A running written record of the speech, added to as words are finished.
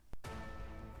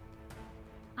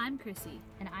I'm Chrissy.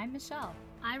 And I'm Michelle.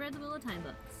 I read the Wheel of Time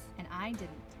books. And I didn't.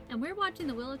 And we're watching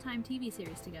the Wheel of Time TV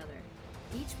series together.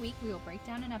 Each week we will break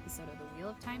down an episode of the Wheel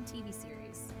of Time TV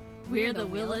series. We're the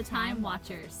Wheel of Time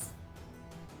Watchers.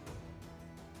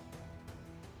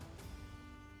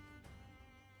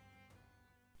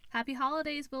 Happy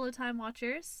holidays, Wheel of Time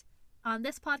Watchers. On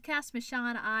this podcast, Michelle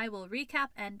and I will recap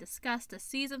and discuss the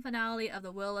season finale of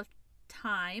the Wheel of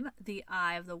Time, The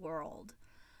Eye of the World.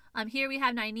 Here we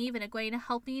have Nynaeve and Egwene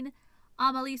helping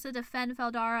Amalisa defend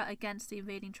Feldara against the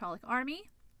invading Trolloc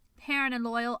army. Perrin and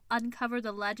Loyal uncover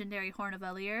the legendary Horn of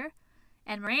Valir.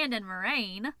 And Miranda and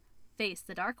Moraine face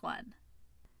the Dark One.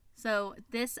 So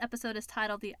this episode is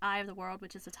titled The Eye of the World,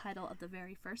 which is the title of the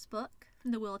very first book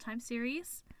in the Wheel of Time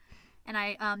series. And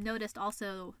I noticed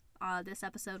also this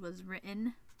episode was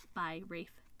written by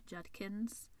Rafe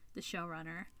Judkins, the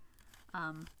showrunner,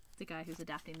 the guy who's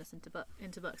adapting this into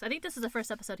books. I think this is the first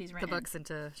episode he's written. The books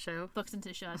into show? Books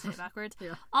into show, I say it backwards.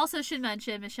 Yeah. Also should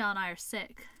mention, Michelle and I are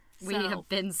sick. We have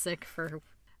been sick for,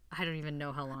 I don't even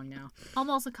know how long now.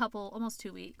 Almost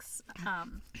 2 weeks.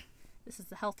 This is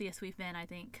the healthiest we've been, I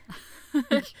think.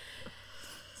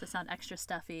 So sound extra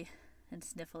stuffy and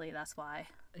sniffly, that's why.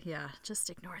 Yeah,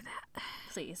 just ignore that.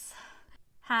 Please.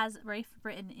 Has Rafe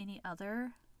written any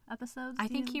other episodes? I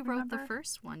think he wrote remember? the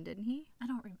first one, didn't he? I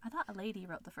thought a lady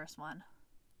wrote the first one.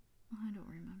 I don't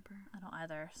remember. I don't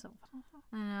either. So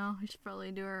I know. We should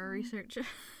probably do our research.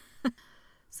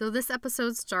 So this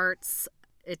episode starts,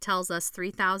 it tells us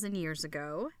 3,000 years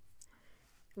ago,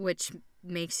 which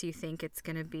makes you think it's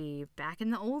going to be back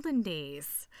in the olden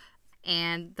days.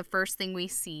 And the first thing we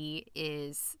see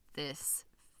is this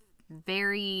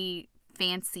very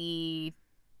fancy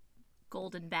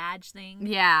golden badge thing.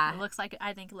 Yeah.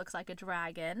 I think it looks like a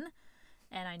dragon.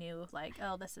 And I knew,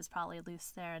 this is probably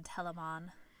Lucer and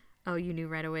Telamon. Oh, you knew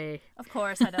right away. Of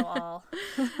course, I know all.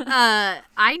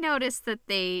 I noticed that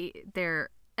they're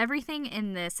everything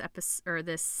in this episode or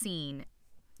this scene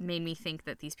made me think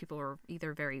that these people were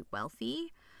either very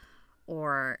wealthy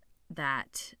or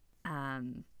that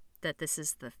that this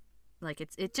is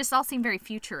it just all seemed very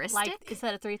futuristic. Like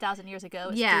instead of 3,000 years ago,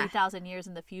 it's 3,000 years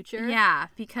in the future. Yeah,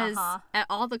 because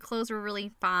all the clothes were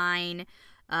really fine.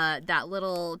 That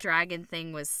little dragon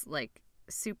thing was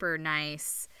super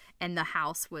nice, and the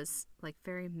house was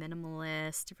very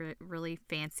minimalist, really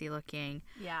fancy looking.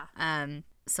 Yeah.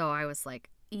 So I was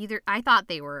I thought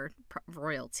they were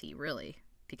royalty, really,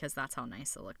 because that's how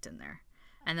nice it looked in there.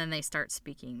 And then they start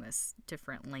speaking this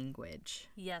different language.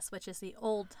 Yes, which is the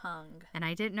Old Tongue. And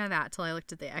I didn't know that until I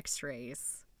looked at the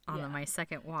x-rays on my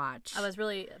second watch. I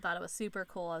thought it was super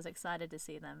cool. I was excited to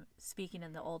see them speaking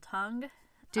in the Old Tongue.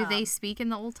 Do they speak in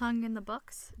the Old Tongue in the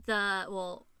books?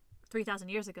 3,000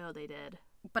 years ago they did.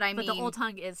 But I mean, the Old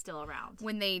Tongue is still around.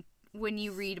 When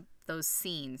you read those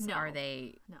scenes, no, are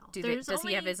they? No. Does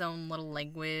he have his own little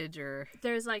language or?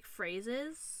 There's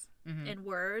phrases and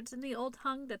words in the Old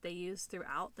Tongue that they use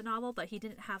throughout the novel, but he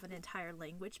didn't have an entire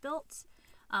language built.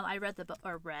 I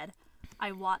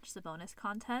watched the bonus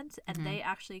content, and they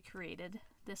actually created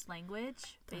this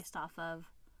language based off of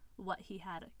what he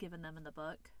had given them in the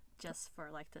book, just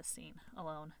for this scene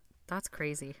alone. That's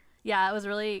crazy. Yeah, it was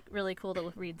really, really cool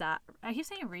to read that. I keep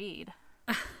saying read.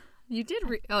 You did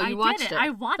read. Oh, you watched it.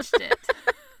 I watched it.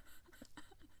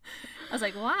 I was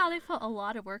like, wow, they put a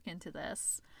lot of work into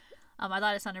this. I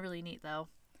thought it sounded really neat, though.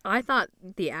 I thought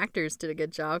the actors did a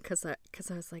good job because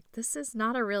I was like, this is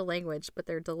not a real language, but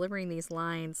they're delivering these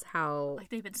lines how...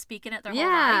 they've been speaking it their whole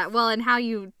life. Yeah, well,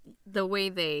 and the way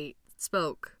they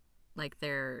spoke,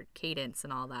 their cadence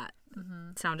and all that,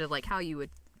 sounded like how you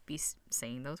would be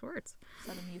saying those words.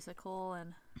 Sort of musical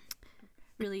and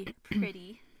really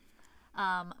pretty.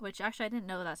 Which actually I didn't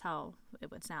know that's how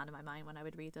it would sound in my mind when I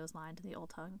would read those lines in the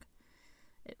Old Tongue.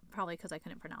 Probably because I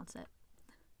couldn't pronounce it.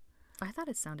 I thought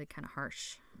it sounded kind of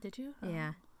harsh. Did you?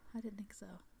 Yeah. I didn't think so.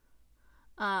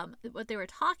 What they were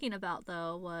talking about,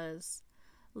 though, was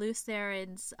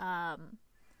Lucerin's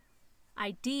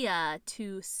idea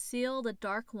to seal the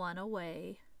Dark One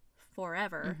away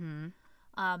forever. Mm-hmm.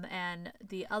 And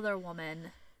the other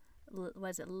woman,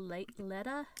 was it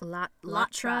Leta?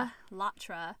 Latra.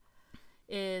 Latra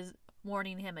is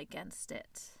warning him against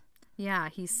it. Yeah,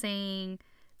 he's saying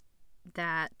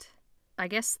that I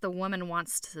guess the woman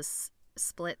wants to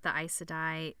split the Aes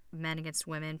Sedai men against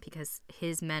women because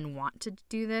his men want to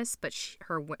do this, but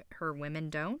her women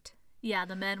don't. Yeah,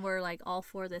 the men were all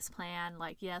for this plan,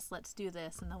 yes, let's do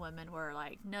this, and the women were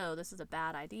no, this is a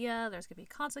bad idea. There's gonna be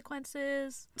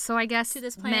consequences. So I guess to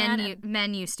this plan.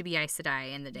 Men used to be Aes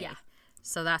Sedai in the day. Yeah.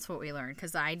 So that's what we learned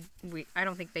because I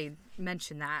don't think they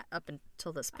mentioned that up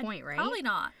until this point, right? Probably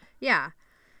not. Yeah.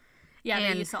 Yeah,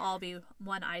 And- they used to all be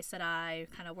one Aes Sedai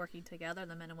kind of working together.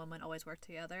 The men and women always work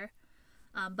together.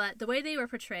 But the way they were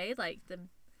portrayed, like the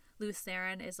Luce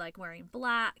Theron is like wearing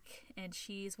black and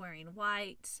she's wearing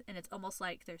white, and it's almost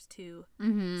like there's two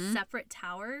separate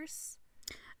towers.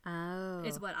 Oh.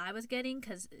 Is what I was getting,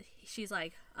 because she's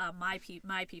like, my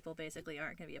people basically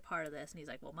aren't going to be a part of this, and he's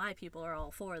like, well, my people are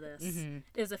all for this.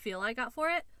 Is the feel I got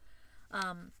for it.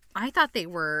 I thought they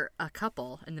were a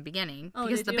couple in the beginning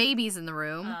because did the you? baby's in the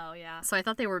room. Oh yeah. So I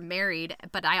thought they were married,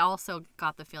 but I also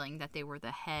got the feeling that they were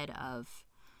the head of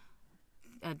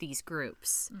these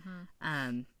groups.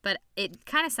 But it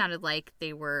kind of sounded like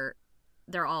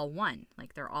they're all one,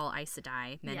 like they're all Aes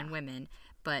Sedai, men and women.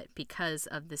 But because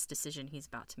of this decision he's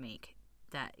about to make,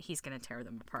 that he's going to tear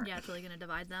them apart. Yeah, it's really going to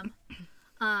divide them.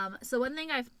 So one thing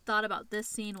I thought about this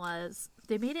scene was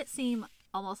they made it seem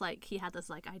almost like he had this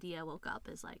like idea, woke up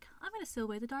is like, I'm going to steal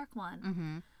away the Dark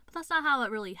One. But that's not how it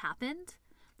really happened.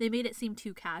 They made it seem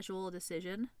too casual a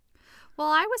decision. Well,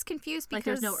 I was confused because... Like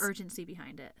there's no urgency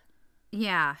behind it.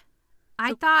 Yeah.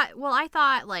 I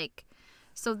thought like,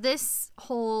 so this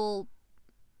whole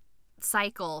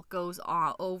cycle goes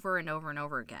on over and over and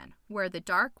over again, where the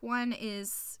Dark One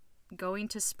is going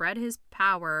to spread his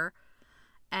power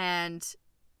and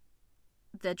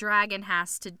the dragon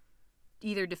has to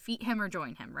either defeat him or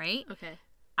join him, right? Okay.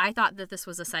 I thought that this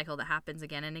was a cycle that happens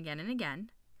again and again and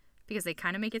again, because they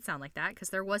kind of make it sound like that,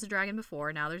 because there was a dragon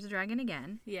before, now there's a dragon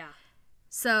again. Yeah.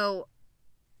 So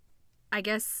I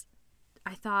guess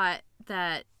I thought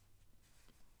that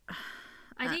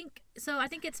I think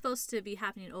it's supposed to be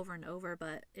happening over and over,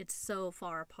 but it's so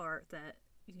far apart that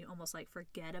you almost like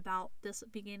forget about this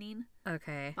beginning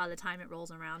okay, by the time it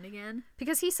rolls around again.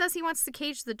 because he says he wants to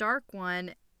cage the Dark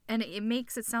One, and it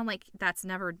makes it sound like that's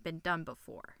never been done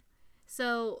before.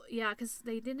 So yeah, because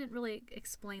they didn't really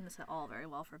explain this at all very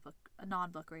well for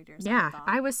non-book readers. Yeah, thought.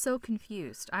 I was so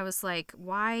confused. I was like,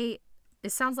 why?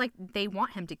 It sounds like they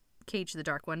want him to cage the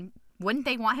Dark One. Wouldn't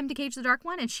they want him to cage the Dark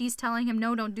One? And she's telling him,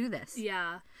 no, don't do this.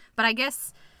 Yeah. But I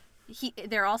guess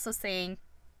they're also saying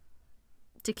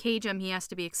to cage him, he has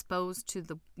to be exposed to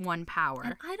the one power.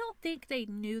 And I don't think they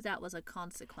knew that was a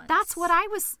consequence. That's what I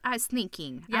was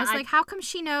thinking. Yeah, I was like, how come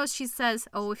she knows? She says,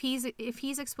 oh, if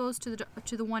he's exposed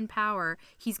to the one power,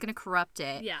 he's going to corrupt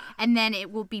it. Yeah. And then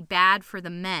it will be bad for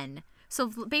the men. So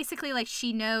basically, like,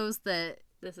 she knows that,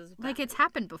 This is bad. like, it's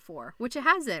happened before, which it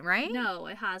hasn't, right? No,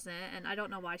 it hasn't, and I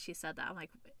don't know why she said that. I'm like,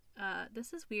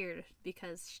 this is weird,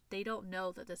 because they don't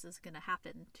know that this is going to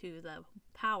happen to the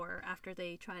power after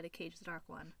they try to cage the Dark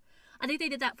One. I think they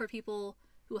did that for people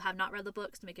who have not read the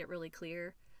books to make it really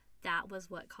clear that was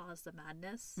what caused the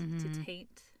madness, to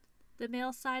taint the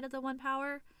male side of the one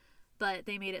power. But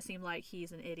they made it seem like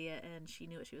he's an idiot and she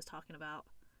knew what she was talking about.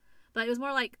 But it was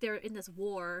more like they're in this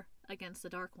war against the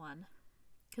Dark One,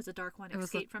 because the Dark One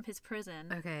escaped from his prison.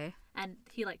 Okay. And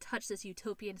he like touched this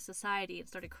utopian society and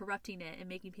started corrupting it and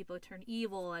making people turn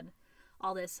evil, and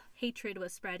all this hatred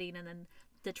was spreading, and then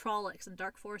the Trollocs and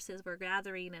dark forces were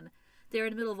gathering, and they're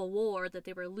in the middle of a war that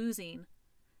they were losing.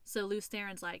 So Luce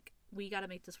Theron's like, we got to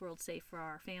make this world safe for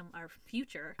our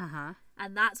future.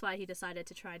 And that's why he decided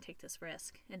to try and take this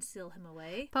risk and seal him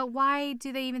away. But why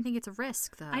do they even think it's a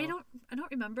risk, though? I don't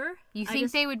remember. You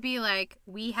think they would be like,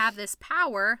 we have this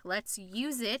power, let's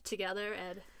use it together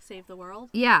and save the world?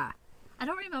 Yeah. I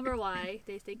don't remember why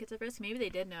they think it's a risk. Maybe they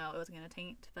did know it was going to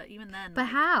taint, but even then. But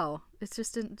like, how? It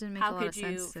just didn't make a lot of sense. How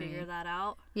could you figure that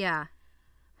out? Yeah.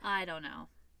 I don't know.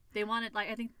 They wanted, like,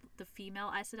 I think the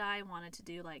female Aes Sedai wanted to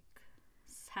do, like,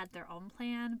 had their own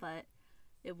plan, but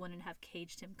it wouldn't have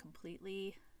caged him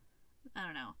completely. I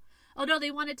don't know. Oh, no,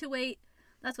 they wanted to wait.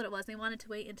 That's what it was. They wanted to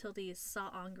wait until these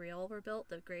Sa'angreal were built,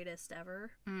 the greatest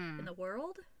ever in the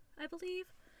world, I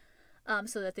believe,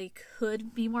 so that they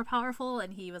could be more powerful.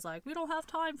 And he was like, we don't have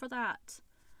time for that.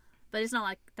 But it's not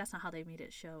like, that's not how they made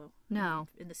it show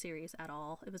in the series at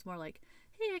all. It was more like,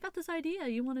 hey, I got this idea.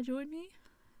 You want to join me?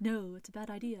 No, it's a bad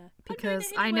idea.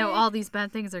 Because I know all these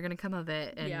bad things are going to come of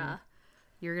it. And yeah.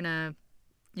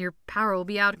 Your power will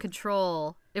be out of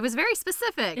control. It was very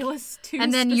specific. It was too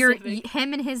And then specific.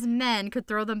 him and his men could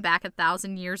throw them back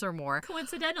 1,000 years or more.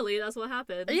 Coincidentally, that's what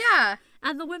happened. Yeah.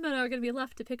 And the women are going to be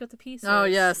left to pick up the pieces. Oh,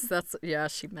 yes.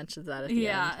 She mentioned that at the end.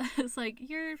 Yeah. It's like,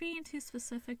 you're being too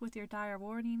specific with your dire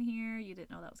warning here. You didn't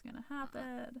know that was going to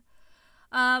happen.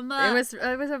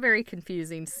 It was a very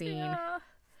confusing scene. Yeah.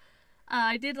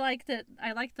 I did like that.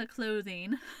 I liked the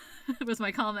clothing. Was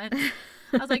my comment.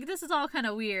 I was like, this is all kind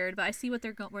of weird, but I see what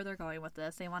where they're going with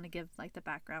this. They want to give like the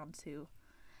background to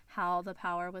how the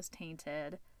power was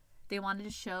tainted. They wanted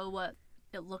to show what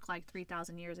it looked like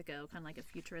 3,000 years ago, kind of like a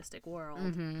futuristic world.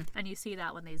 Mm-hmm. And you see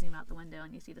that when they zoom out the window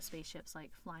and you see the spaceships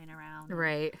like flying around.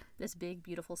 Right. This big,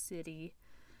 beautiful city,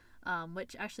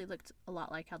 which actually looked a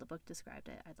lot like how the book described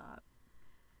it, I thought.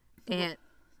 And,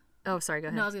 oh, sorry, go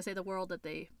ahead. No, I was going to say the world that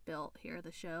they built here,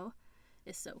 the show,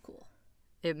 is so cool.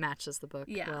 It matches the book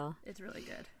well. It's really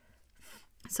good.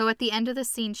 So at the end of the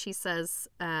scene, she says,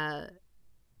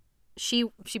 she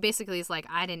basically is like,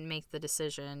 I didn't make the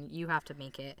decision. You have to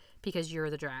make it because you're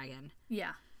the dragon.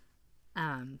 Yeah.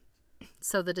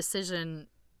 So the decision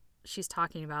she's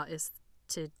talking about is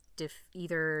to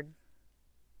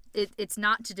it's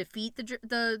not to defeat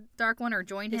the Dark One or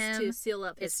join him. It's to seal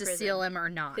up his prison. It's to seal him or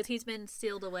not. Because he's been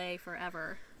sealed away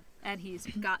forever. And he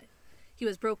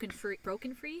was broken free.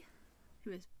 Broken free? He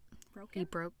was broken? He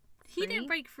broke free? He didn't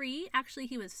break free. Actually,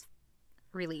 he was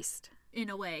released. In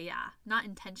a way, yeah. Not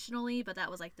intentionally, but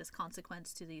that was like this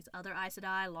consequence to these other Aes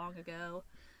Sedai long ago.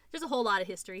 There's a whole lot of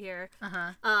history here.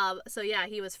 So yeah,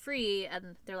 he was free,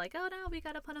 and they're like, oh no, we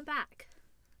gotta put him back.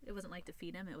 It wasn't like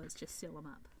defeat him, it was just seal him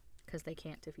up. Because they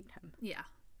can't defeat him. Yeah.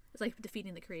 It's like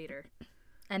defeating the creator.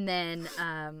 And then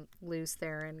Lews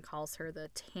Therin calls her the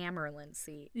Tamerlane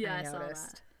seat. Yeah, I noticed. saw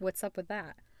that. What's up with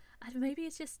that? Maybe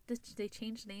it's just they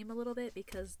changed the name a little bit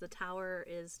because the tower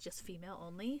is just female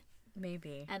only.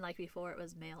 Maybe. And like before it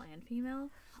was male and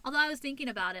female. Although I was thinking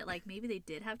about it, like maybe they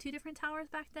did have two different towers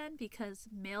back then because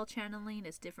male channeling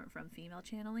is different from female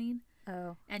channeling.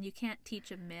 Oh. And you can't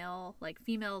teach a male, like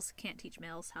females can't teach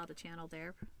males how to channel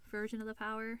their version of the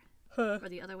power. Or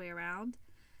the other way around.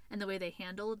 And the way they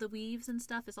handle the weaves and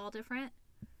stuff is all different.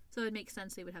 So it makes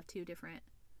sense they would have two different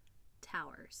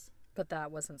towers. But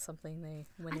that wasn't something they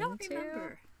went into? I don't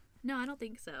remember. No, I don't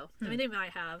think so. I mean, they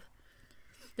might have.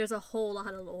 There's a whole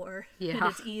lot of lore. Yeah. And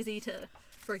it's easy to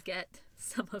forget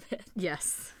some of it.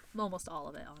 Yes. Almost all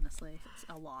of it, honestly. It's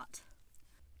a lot.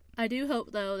 I do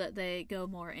hope, though, that they go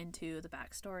more into the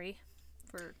backstory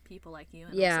for people like you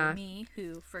and also me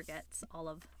who forgets all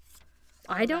of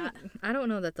I don't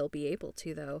know that they'll be able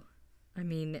to, though. I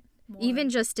mean, even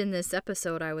just in this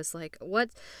episode, I was like, what?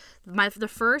 The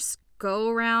first go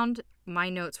around, my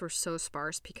notes were so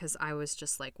sparse because I was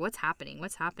just like, what's happening?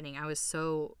 It was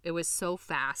so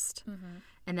fast. Mm-hmm.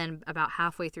 And then about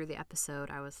halfway through the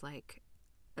episode, I was like,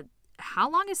 how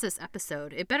long is this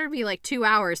episode? It better be like 2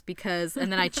 hours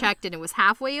and then I checked and it was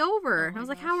halfway over. And I was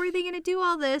like, how are they going to do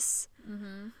all this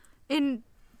in,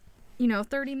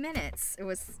 30 minutes? It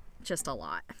was just a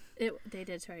lot. They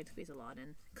did try to squeeze a lot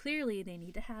in. Clearly, they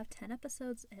need to have 10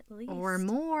 episodes at least. Or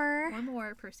more. Or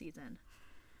more per season.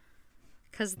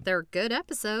 Because they're good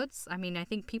episodes. I mean, I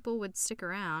think people would stick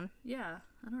around. Yeah.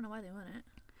 I don't know why they wouldn't.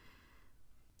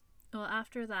 Well,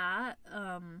 after that,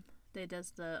 they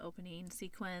does the opening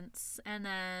sequence. And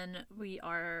then we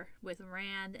are with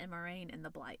Rand and Moiraine in the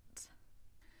Blight.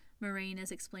 Moiraine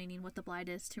is explaining what the Blight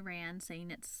is to Rand, saying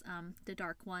it's the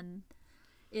Dark One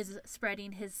is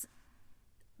spreading his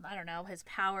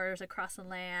powers across the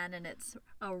land, and it's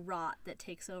a rot that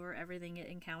takes over everything it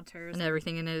encounters. And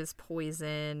everything in it is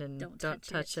poison, and don't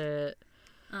touch it.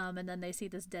 And then they see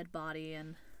this dead body,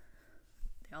 and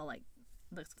they all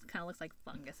looks like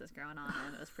fungus is growing on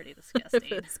it. It was pretty disgusting.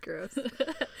 It's gross.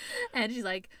 And she's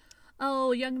like,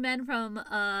 oh, young men from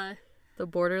the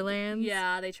Borderlands?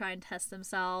 Yeah, they try and test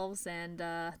themselves, and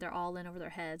they're all in over their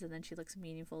heads, and then she looks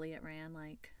meaningfully at Rand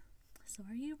like, so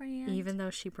are you, Rand? Even though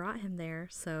she brought him there,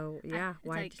 so yeah.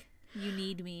 You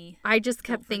need me. I just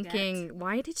kept thinking,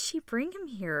 why did she bring him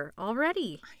here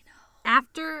already? I know.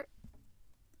 After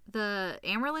the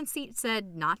Amerlin seat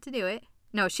said not to do it.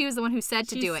 No, she was the one who said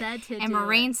to do it. And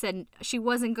Moiraine said she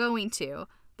wasn't going to.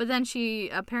 But then she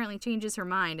apparently changes her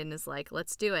mind and is like,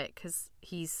 let's do it. Because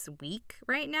he's weak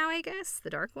right now, I guess. The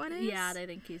Dark One is. Yeah, they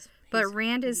think he's But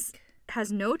Rand weak.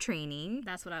 has no training.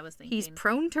 That's what I was thinking. He's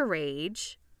prone to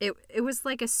rage. It was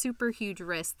like a super huge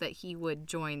risk that he would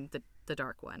join the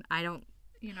Dark One.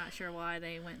 You're not sure why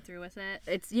they went through with it?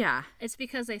 It's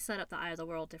because they set up the Eye of the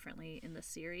World differently in the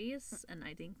series, and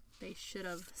I think they should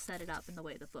have set it up in the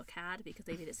way the book had, because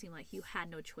they made it seem like you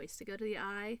had no choice to go to the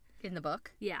Eye. In the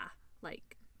book? Yeah.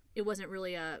 Like, it wasn't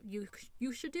really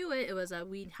you should do it. It was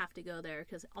we have to go there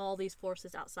because all these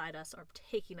forces outside us are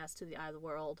taking us to the Eye of the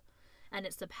World, and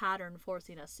it's the pattern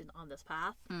forcing us on this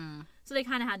path. So they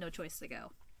kind of had no choice to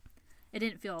go. It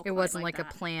didn't feel It wasn't like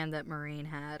that. A plan that Moiraine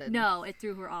had. No, it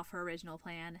threw her off her original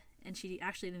plan. And she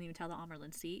actually didn't even tell the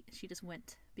Amerlin seat. She just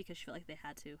went because she felt like they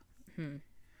had to.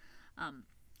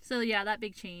 So yeah, that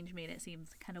big change made it seem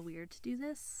kind of weird to do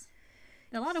this.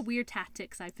 A lot of weird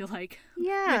tactics, I feel like,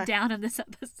 went down in this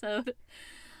episode.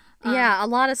 Yeah, a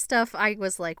lot of stuff I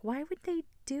was like, why would they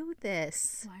do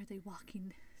this? Why are they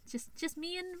walking just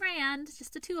me and Rand,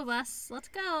 just the two of us. Let's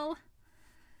go.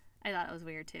 I thought it was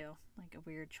weird too, like a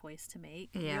weird choice to make.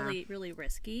 Yeah. Really, really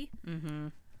risky. Mm-hmm.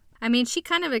 I mean, she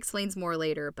kind of explains more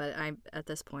later, but at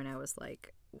this point I was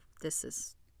like, this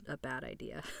is a bad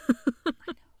idea. I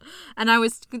know. And I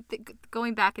was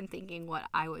going back and thinking what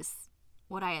I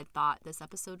had thought this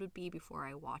episode would be before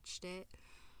I watched it,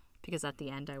 because at the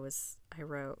end I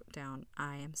wrote down,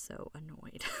 I am so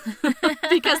annoyed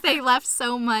because they left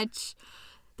so much.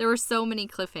 There were so many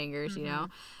cliffhangers, you know.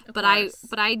 But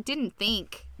I didn't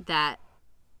think that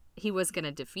he was going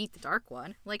to defeat the Dark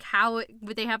One. Like, how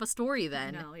would they have a story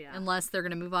then? No, yeah. Unless they're going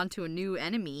to move on to a new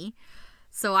enemy.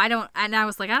 So I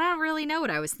was like, I don't really know what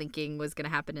I was thinking was going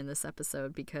to happen in this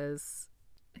episode, because...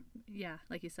 Yeah,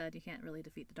 like you said, you can't really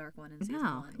defeat the Dark One in season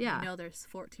 1. Yeah. You know there's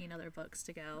 14 other books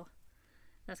to go.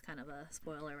 That's kind of a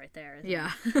spoiler right there, isn't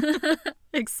Yeah. it?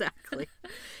 Exactly.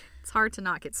 It's hard to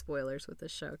not get spoilers with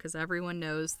this show, because everyone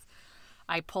knows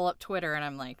I pull up Twitter and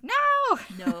I'm like, no!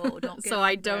 No, don't get So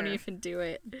I there. don't even do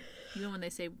it. Even when they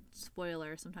say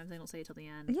spoiler, sometimes they don't say it till the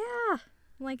end. Yeah.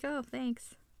 I'm like, oh,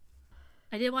 thanks.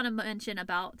 I did want to mention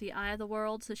about the Eye of the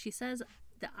World. So she says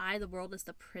the Eye of the World is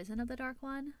the prison of the Dark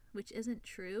One, which isn't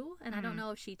true. And I don't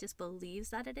know if she just believes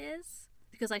that it is.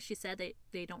 Because like she said,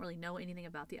 they don't really know anything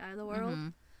about the Eye of the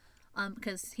World.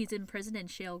 Because he's in prison in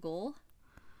Shale Gul.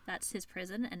 That's his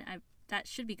prison. And that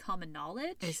should be common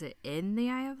knowledge. Is it in the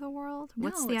Eye of the World?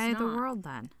 What's No, the it's Eye of the not. World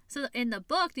then? So in the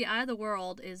book, the Eye of the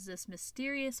World is this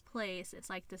mysterious place. It's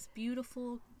like this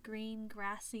beautiful green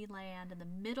grassy land in the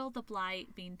middle of the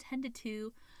Blight, being tended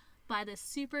to by this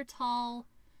super tall,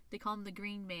 they call him the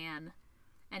Green Man,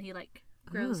 and he like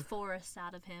grows forests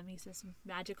out of him. He's this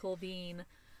magical being.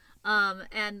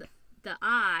 And the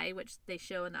eye, which they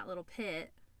show in that little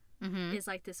pit, is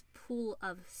like this pool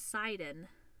of Sidon,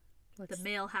 the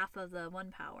male half of the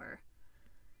One Power.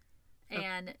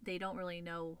 And they don't really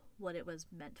know what it was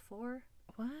meant for.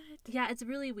 What? Yeah, it's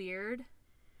really weird.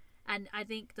 And I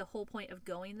think the whole point of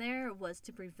going there was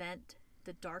to prevent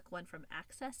the Dark One from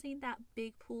accessing that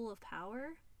big pool of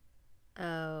power.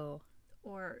 Oh.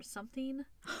 Or something.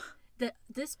 The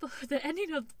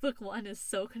ending of book 1 is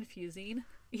so confusing.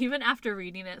 Even after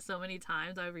reading it so many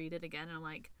times, I read it again and I'm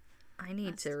like, I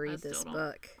need to read this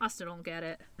book. I still don't get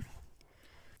it.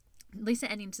 At least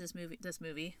the ending to this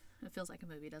movie. It feels like a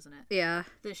movie, doesn't it? Yeah.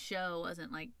 This show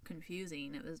wasn't like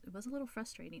confusing. It was a little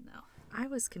frustrating though. I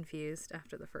was confused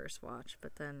after the first watch,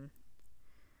 but then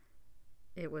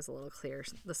it was a little clear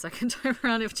the second time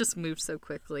around. It just moved so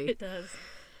quickly. It does.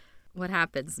 What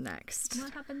happens next?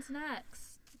 What happens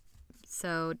next?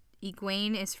 So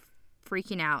Egwene is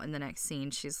freaking out in the next scene.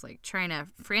 She's like trying to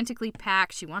frantically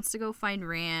pack. She wants to go find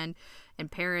Rand,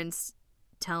 and Perrin's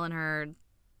telling her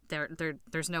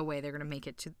there's no way they're going to make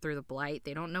it through the Blight.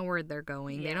 They don't know where they're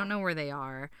going. Yeah. They don't know where they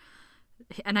are.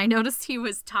 And I noticed he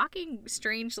was talking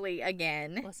strangely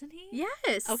again. Wasn't he?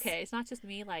 Yes. Okay, it's not just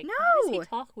me. Like, no. Why does he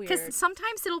talk weird? Because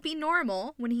sometimes it'll be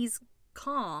normal when he's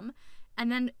calm,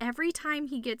 and then every time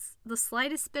he gets the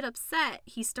slightest bit upset,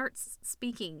 he starts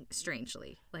speaking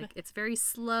strangely. Like, it's very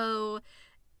slow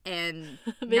and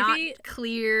not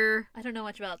clear. I don't know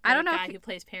much about the guy who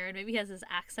plays Perrin. Maybe he has his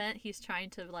accent. He's trying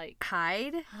to, like...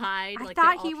 Hide? I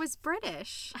thought he was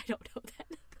British. I don't know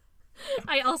that.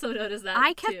 I also noticed that,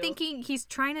 I kept thinking he's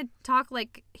trying to talk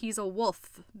like he's a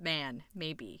wolf man,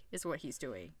 maybe, is what he's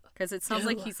doing. Because it sounds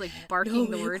like he's, like,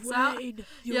 barking the words out.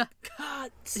 Yeah.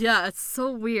 Cut. Yeah, it's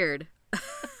so weird.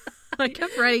 I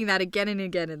kept writing that again and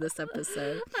again in this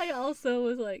episode. I also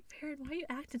was like, Perrin, why are you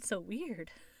acting so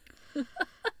weird?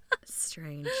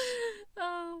 Strange.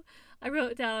 Oh, I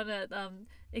wrote down that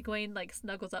Egwene like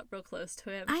snuggles up real close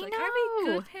to him. She's I like, know. Are we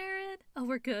good, Perrin? Oh,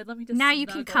 we're good. Let me just. Now you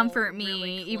can comfort me,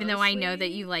 really even though I know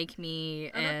that you like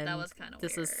me, and that was kind of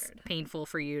this weird. is painful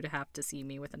for you to have to see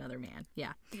me with another man.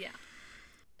 Yeah. Yeah.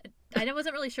 I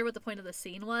wasn't really sure what the point of the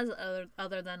scene was,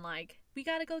 other than like, we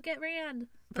gotta go get Rand,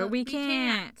 but we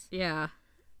can't. Yeah.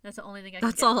 That's the only thing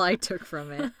That's all I took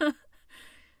from it.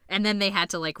 And then they had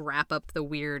to like wrap up the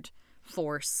weird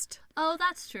forced. Oh,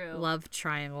 that's true. Love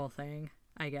triangle thing,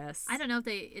 I guess. I don't know if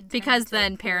they because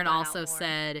then Perrin also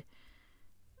said,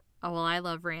 "Oh well, I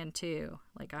love Rand too.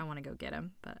 Like I want to go get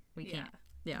him, but we can't."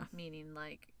 Yeah. Meaning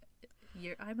like,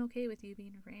 I'm okay with you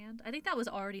being Rand. I think that was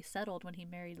already settled when he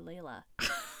married Layla.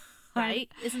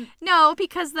 Right? No,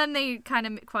 because then they kind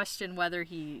of question whether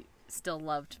he still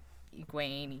loved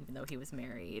Egwene even though he was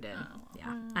married, and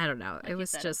I don't know. It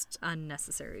was just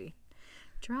unnecessary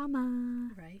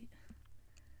drama. Right.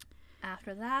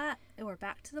 After that, we're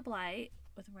back to the Blight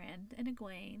with Rand and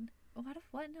Egwene.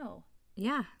 What? No.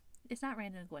 Yeah. It's not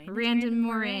Rand and Egwene. Rand and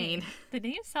Moraine. The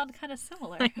names sound kind of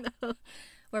similar. I know.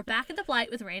 We're back in the Blight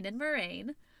with Rand and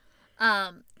Moraine.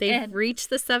 They've reached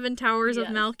the 7 Towers of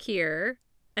Yes. Malkier,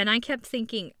 and I kept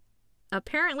thinking,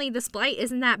 apparently this Blight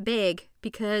isn't that big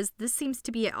because this seems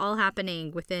to be all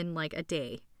happening within like a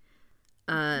day.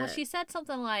 Well, she said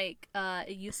something like,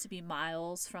 it used to be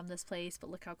miles from this place, but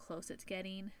look how close it's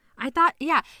getting. I thought,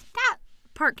 yeah, that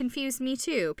part confused me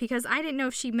too, because I didn't know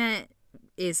if she meant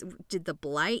did the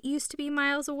Blight used to be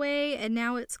miles away and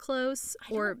now it's close?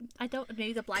 I don't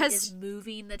maybe the Blight is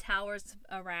moving the towers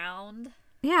around.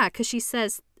 Yeah, because she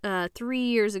says 3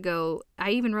 years ago,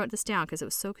 I even wrote this down because it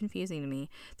was so confusing to me.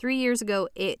 3 years ago,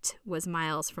 it was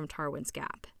miles from Tarwin's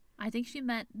Gap. I think she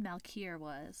meant Malkier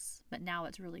was, but now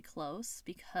it's really close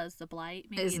because the Blight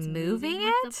maybe Is it's moving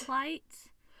with it? the Blight.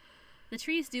 The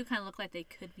trees do kind of look like they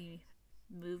could be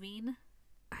moving.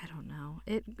 I don't know.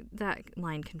 That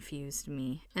line confused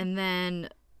me. And then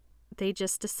they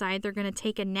just decide they're going to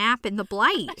take a nap in the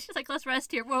Blight. She's like, let's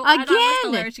rest here. Well, Again! I thought it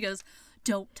was hilarious. She goes,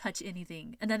 don't touch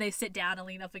anything. And then they sit down and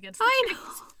lean up against the I trees. know.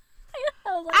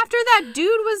 I was like, After that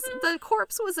the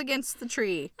corpse was against the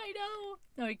tree. I know.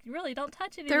 No, you really don't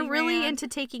touch anything. They're really Rand. into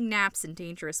taking naps in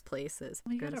dangerous places.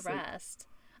 We gotta rest.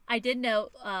 I did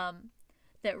note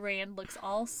that Rand looks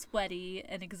all sweaty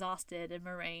and exhausted, and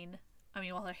Moraine, I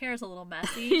mean, while her hair is a little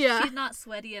messy, Yeah. she's not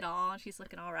sweaty at all, and she's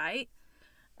looking all right.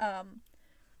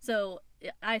 So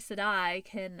Aes Sedai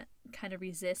can kind of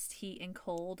resist heat and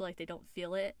cold, like they don't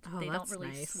feel it. Oh, they don't that's really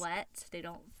nice. sweat.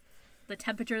 The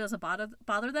temperature doesn't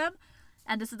bother them.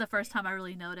 And this is the first time I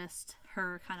really noticed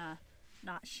her kind of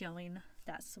not showing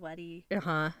that sweaty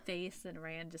face, and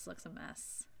Rand just looks a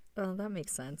mess. Oh, that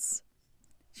makes sense.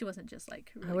 She wasn't just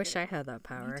like. Really I wish good. I had that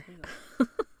power. Me too.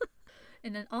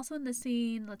 And then also in the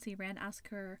scene, let's see, Rand asks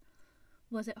her,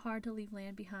 was it hard to leave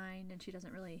land behind? And she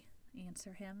doesn't really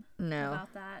answer him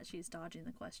about that. She's dodging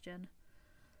the question.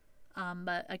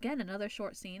 But again, another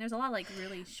short scene. There's a lot of like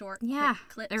really short quick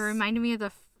clips. It reminded me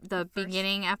of the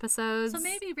beginning episodes. So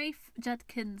maybe Rafe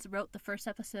Judkins wrote the first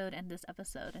episode and this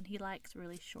episode, and he likes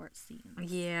really short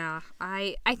scenes. Yeah,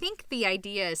 I think the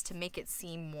idea is to make it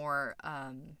seem more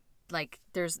like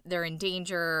they're in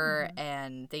danger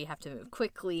and they have to move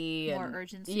quickly. More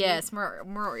urgency. Yes,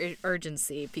 more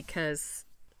urgency, because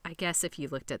I guess if you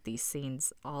looked at these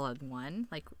scenes all in one,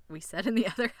 like we said in the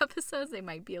other episodes, they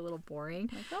might be a little boring.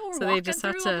 Like, oh, so they just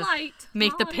have to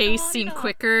make the Come pace on, seem come on.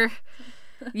 quicker.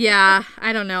 Yeah,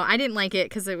 I don't know. I didn't like it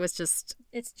because it was just...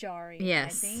 It's jarring,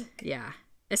 Yes. I think. Yeah.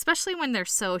 Especially when they're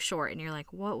so short and you're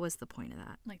like, what was the point of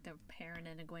that? Like the Perrin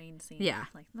and Egwene scene. Yeah.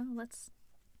 Like, no, let's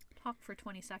talk for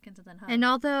 20 seconds and then hug. And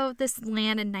although this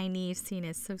Lan and Nynaeve scene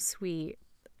is so sweet,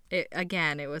 it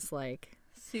was like...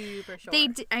 Super short.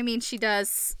 She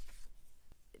does...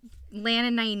 Lan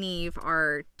and Nynaeve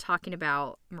are talking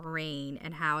about Moraine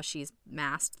and how she's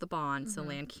masked the bond so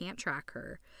Lan can't track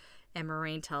her. And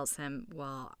Moraine tells him,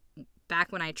 well,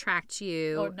 back when I tracked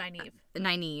you... Or Nynaeve.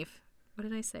 Nynaeve. What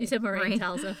did I say? You said Moraine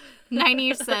tells him.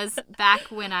 Nynaeve says, back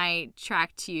when I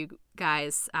tracked you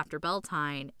guys after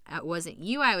Beltane, it wasn't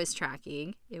you I was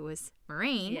tracking. It was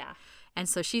Moraine. Yeah. And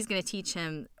so she's going to teach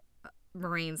him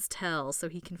Moraine's tell so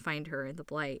he can find her in the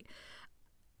Blight.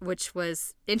 Which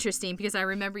was interesting because I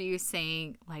remember you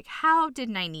saying, like, how did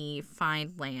Nynaeve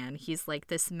find Lan? He's like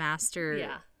this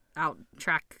master out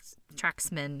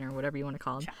tracksman or whatever you want to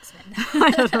call him. Tracksman.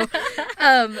 I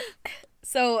don't know.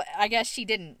 So I guess she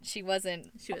didn't. She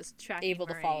wasn't. She was tracking able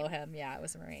Moraine. to follow him. Yeah, it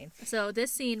was Moraine. So this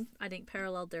scene, I think,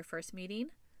 paralleled their first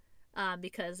meeting.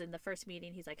 Because in the first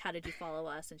meeting, he's like, how did you follow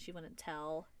us? And she wouldn't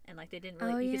tell. And, like, they didn't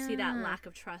really... you could see that lack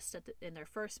of trust in their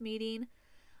first meeting.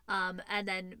 And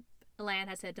then Lan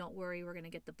had said, don't worry, we're going to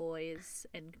get the boys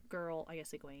and girl, I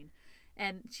guess Egwene.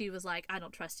 And she was like, I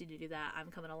don't trust you to do that.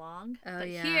 I'm coming along. But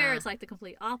here, it's like the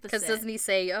complete opposite. Because doesn't he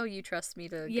say, oh, you trust me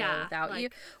to go without you?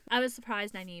 I was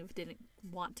surprised Nynaeve didn't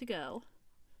want to go.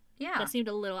 Yeah. That seemed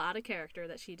a little out of character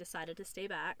that she decided to stay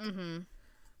back.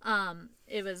 Mm-hmm.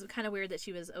 It was kind of weird that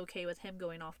she was okay with him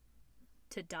going off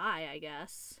to die, I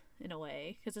guess, in a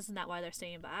way. Because isn't that why they're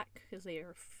staying back? Because they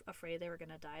were afraid they were going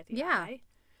to die at the eye.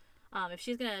 If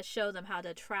she's going to show them how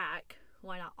to track,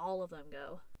 why not all of them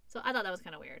go? So I thought that was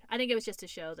kind of weird. I think it was just to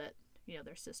show that,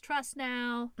 there's this trust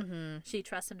now. Mm-hmm. She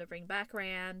trusts him to bring back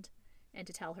Rand and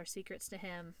to tell her secrets to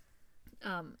him.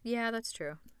 Yeah, that's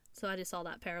true. So I just saw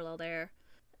that parallel there.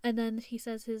 And then he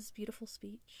says his beautiful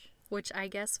speech. Which I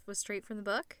guess was straight from the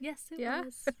book. Yes, it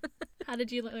was. How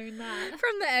did you learn that?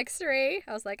 From the X-ray.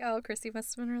 I was like, oh, Chrissy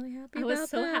must have been really happy I was about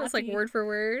so that. It was like happy. word for I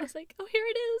word. was like, oh, here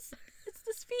it is. It's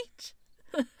the speech.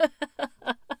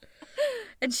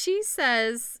 And she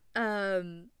says,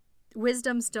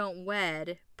 wisdoms don't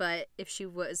wed, but if she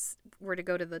were to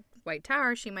go to the White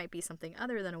Tower, she might be something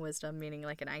other than a wisdom, meaning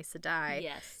like an Aes Sedai.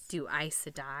 Yes. Do Aes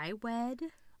Sedai wed?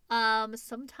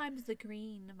 Sometimes the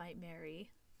green might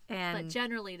marry, And but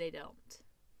generally they don't.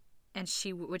 And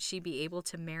would she be able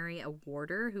to marry a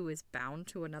warder who is bound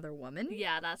to another woman?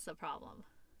 Yeah, that's the problem.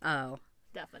 Oh.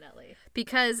 Definitely.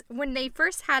 Because when they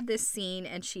first had this scene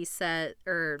and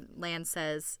Lan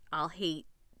says, I'll hate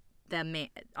that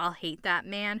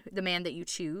man, the man that you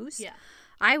choose. Yeah.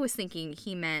 I was thinking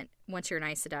he meant once you're an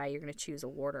Aes Sedai, you're going to choose a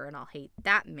warder and I'll hate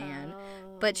that man.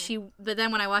 Oh. But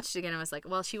then when I watched it again, I was like,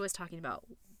 well, she was talking about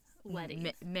wedding.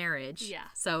 Marriage. Yeah.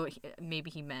 So maybe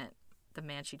he meant the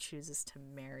man she chooses to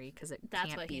marry because That's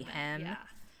can't what be he meant. him.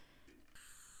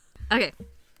 Yeah. Okay.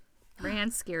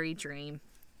 Rand's scary dream.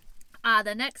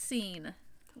 The next scene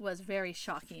was very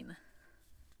shocking.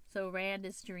 So Rand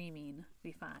is dreaming,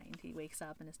 we find. He wakes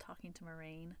up and is talking to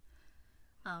Moiraine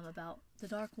about the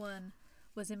Dark One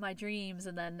was in my dreams,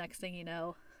 and then next thing you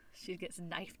know, she gets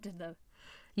knifed in the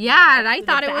Yeah, and I the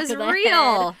thought it back was of the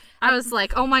real. head. I was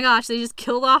like, oh my gosh, they just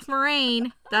killed off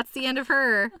Moiraine. That's the end of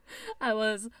her. I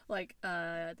was like,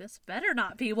 this better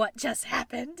not be what just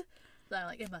happened. So I'm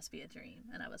like, it must be a dream.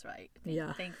 And I was right.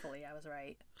 Yeah. Thankfully, I was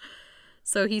right.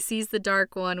 So he sees the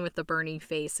Dark One with the burning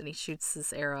face, and he shoots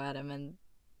this arrow at him, and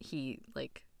he,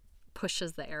 like,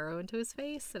 pushes the arrow into his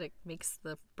face, and it makes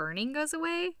the burning goes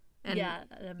away. And yeah,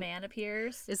 a man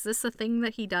appears. Is this a thing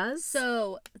that he does?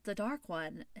 So the Dark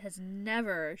One has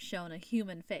never shown a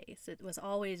human face. It was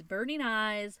always burning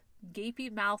eyes,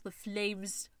 gaping mouth with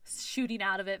flames shooting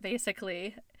out of it,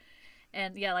 basically.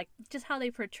 And yeah, like just how they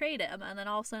portrayed him. And then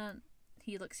all of a sudden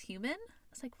he looks human.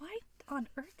 It's like, why on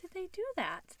earth did they do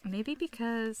that? Maybe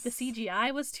because The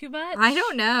CGI was too much? I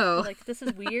don't know. Like, this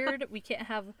is weird. We can't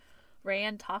have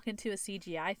Rand talking to a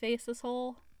CGI face this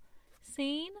whole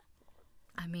scene.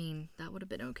 I mean, that would have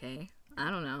been okay.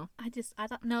 I don't know. I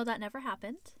don't know, that never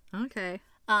happened. Okay.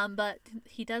 But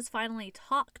he does finally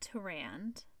talk to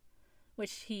Rand,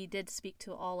 which he did speak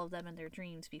to all of them in their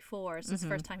dreams before. So it's the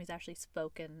first time he's actually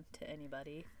spoken to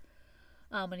anybody.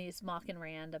 And he's mocking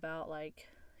Rand about, like,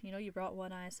 you know, you brought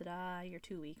one Aes Sedai, you're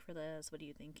too weak for this, what are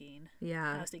you thinking?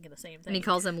 Yeah. I was thinking the same thing. And he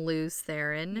calls him Luz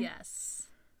Theron. Yes.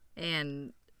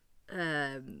 And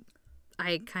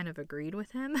I kind of agreed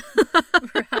with him.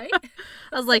 Right?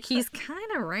 I was like, he's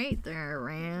kind of right there,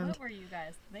 Rand. What were you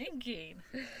guys thinking?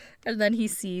 And then he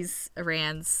sees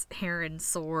Rand's heron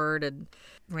sword, and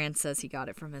Rand says he got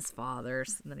it from his father.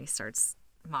 And then he starts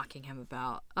mocking him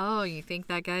about, oh, you think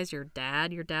that guy's your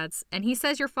dad? Your dad's... And he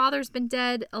says your father's been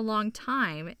dead a long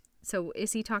time. So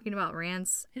is he talking about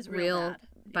Rand's His real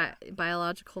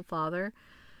biological father?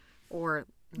 Or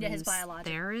yeah, his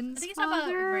biological. Theron's I think he's father?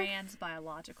 talking about Rand's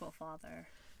biological father.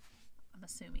 I'm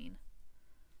assuming.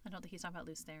 I don't think he's talking about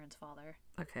Luz Theron's father.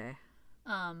 Okay.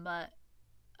 But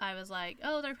I was like,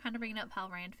 oh, they're kind of bringing up how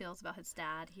Rand feels about his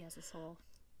dad.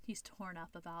 He's torn up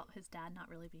about his dad not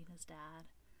really being his dad.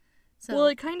 So, well,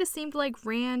 it kind of seemed like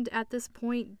Rand at this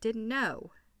point didn't know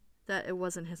that it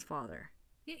wasn't his father.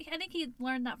 I think he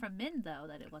learned that from Min, though,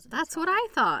 that it wasn't That's his what father. I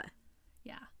thought.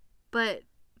 Yeah. But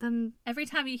then... Every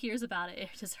time he hears about it, it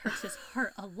just hurts his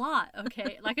heart a lot,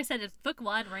 okay? Like I said, it's book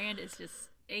one, Rand is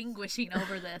just anguishing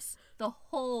over this the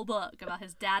whole book about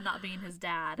his dad not being his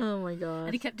dad. Oh my god.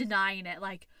 And he kept denying it,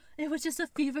 like, it was just a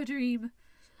fever dream.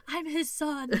 I'm his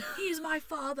son. He's my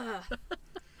father.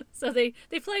 So they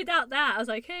played out that. I was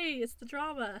like, hey, it's the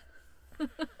drama.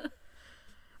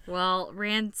 Well,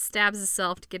 Rand stabs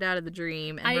himself to get out of the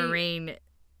dream, and Moiraine...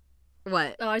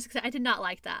 What? Oh, I did not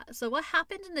like that. So what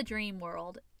happened in the dream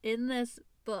world in this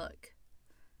book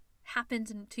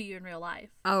happens to you in real life.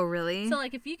 Oh, really? So,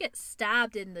 like, if you get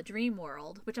stabbed in the dream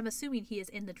world, which I'm assuming he is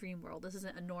in the dream world, this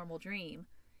isn't a normal dream,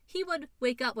 he would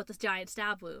wake up with this giant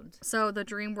stab wound. So the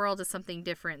dream world is something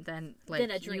different than, like,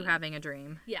 a dream. you having a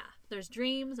dream. Yeah. There's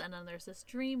dreams, and then there's this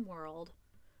dream world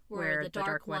where the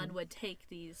Dark One would take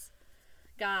these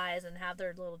guys and have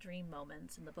their little dream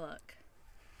moments in the book.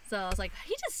 So I was like,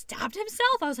 he just stabbed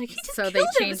himself. I was like, he just killed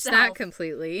himself. So they changed that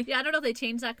completely. Yeah, I don't know if they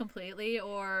changed that completely,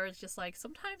 or it's just like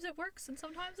sometimes it works and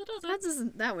sometimes it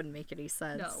doesn't. That wouldn't make any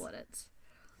sense. No, it wouldn't.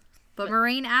 But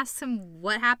Moiraine asks him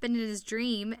what happened in his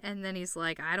dream, and then he's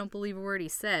like, I don't believe a word he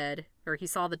said, or he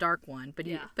saw the Dark One, but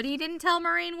he didn't tell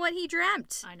Moiraine what he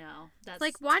dreamt. I know. That's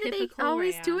like, why do they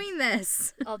always doing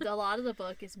this? A lot of the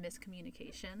book is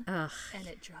miscommunication, ugh, and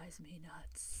it drives me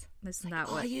nuts. Isn't that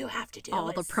what all you have to do all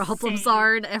is the problems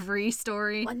are in every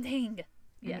story? One thing.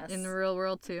 Yes. In the real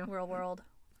world, too. Real world.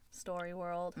 Story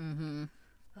world. Mm-hmm.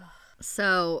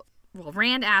 So,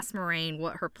 Rand asks Moiraine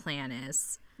what her plan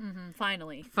is.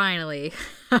 Finally.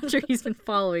 After he's been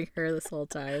following her this whole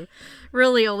time.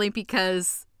 Really only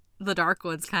because the Dark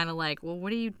One's kind of like, well,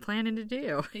 what are you planning to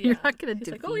do? Yeah. You're not going to He's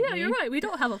defeat like, oh yeah, me. you're right. We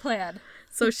don't have a plan.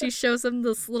 So she shows him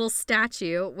this little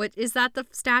statue. What is that? The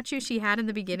statue she had in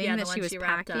the beginning Yeah, the that one she was she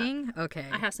wrapped up. packing? Okay.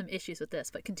 I have some issues with this,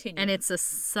 but continue. And it's a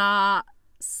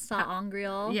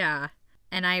Sa'angreal. Yeah.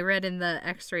 And I read in the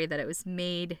X-ray that it was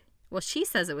made. Well, she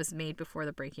says it was made before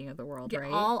the breaking of the world, Yeah,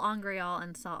 right? all Angreal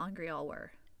and Sa'angreal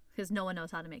were, because no one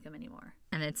knows how to make them anymore.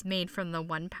 And it's made from the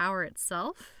one power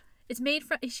itself. It's made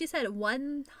from, she said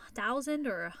 1,000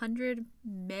 or 100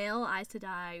 male Aes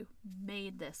Sedai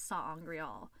made this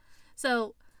Sa'angreal.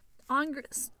 So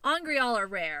Angreal are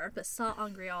rare, but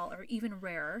Sa'angreal are even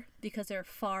rarer because they're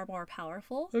far more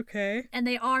powerful. Okay. And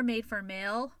they are made for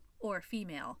male or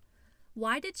female.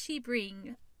 Why did she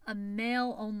bring a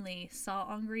male-only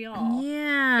Sa'angreal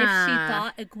Yeah. if she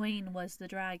thought Egwene was the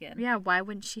dragon? Yeah, why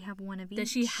wouldn't she have one of each?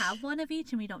 Does she have one of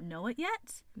each and we don't know it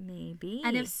yet? Maybe.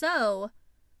 And if so,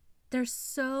 they're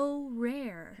so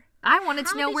rare. I wanted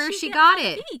to How know did where she get got one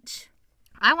of it. each?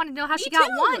 I want to know how she Me got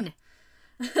too. one.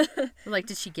 Like,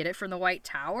 did she get it from the White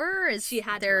Tower? Is She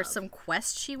had to there have. some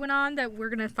quest she went on that we're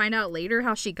gonna find out later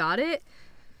how she got it?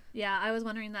 Yeah, I was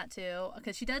wondering that too,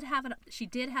 because she did have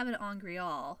an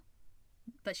Angreal,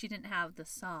 but she didn't have the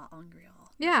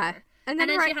Sa'angreal. Yeah, Sure. and And then,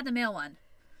 then she had the male one,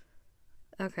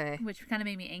 okay. which kind of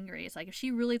made me angry. It's like, if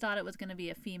she really thought it was going to be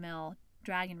a female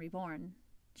dragon reborn,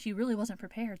 she really wasn't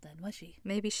prepared then, was she?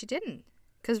 Maybe she didn't,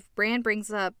 because Bran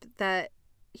brings up that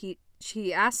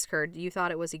she asks her, "You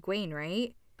thought it was Egwene,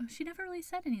 right?" Oh, she never really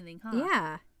said anything, huh?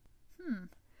 Yeah.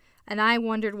 And I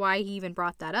wondered why he even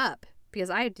brought that up, because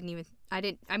I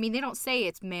mean, they don't say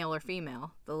it's male or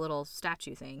female, the little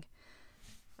statue thing.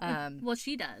 Well,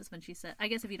 she does when she said, I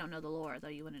guess if you don't know the lore, though,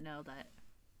 you wouldn't know that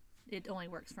it only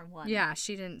works from one. Yeah,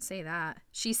 she didn't say that.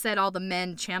 She said all the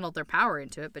men channeled their power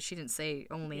into it, but she didn't say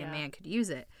only a man could use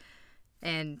it.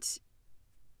 And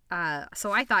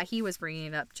so I thought he was bringing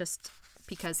it up just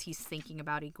because he's thinking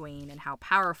about Egwene and how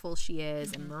powerful she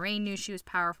is, and Moraine knew she was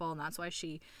powerful, and that's why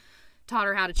she taught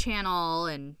her how to channel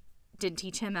and didn't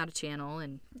teach him how to channel.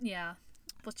 And Yeah.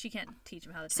 Well, she can't teach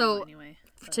him how to channel so anyway.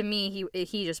 But. to me,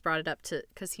 he just brought it up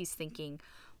because he's thinking,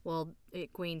 well,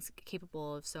 Egwene's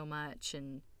capable of so much,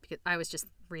 and because I was just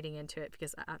reading into it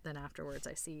because then afterwards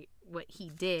I see what he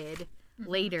did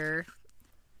later.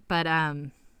 But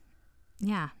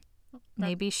yeah,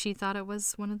 maybe she thought it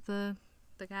was one of the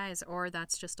guys, or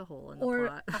that's just a hole in the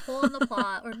plot. A hole in the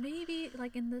plot, or maybe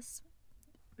like in this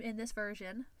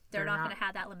version, they're not going to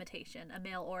have that limitation. A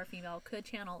male or a female could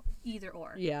channel either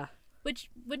or. Yeah. Which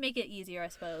would make it easier, I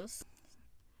suppose.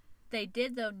 They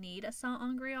did, though, need a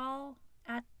Sa'angreal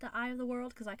at the Eye of the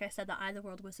World, because like I said, the Eye of the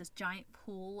World was this giant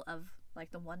pool of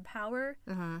like the one power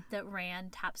that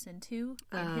Rand taps into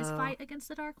in his fight against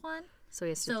the Dark One. So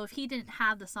if he didn't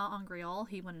have the Sa'angreal,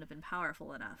 he wouldn't have been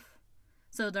powerful enough.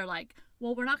 So they're like,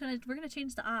 well, we're gonna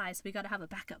change the eye, so we got to have a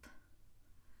backup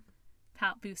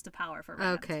boost of power for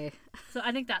Rand. Okay. So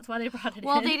I think that's why they brought it in.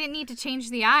 Well, they didn't need to change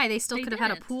the eye. They still They could have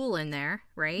had a didn't. pool in there,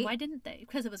 right? Why didn't they?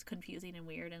 Because it was confusing and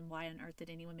weird, and why on earth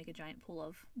did anyone make a giant pool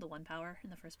of the one power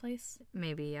in the first place?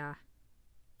 Maybe, yeah.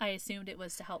 I assumed it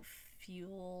was to help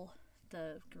fuel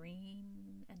the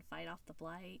green and fight off the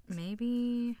blight.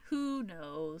 Maybe. Who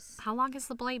knows? How long has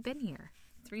the blight been here?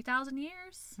 3,000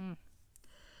 years?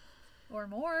 Or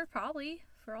more, probably,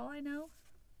 for all I know.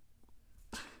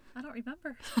 I don't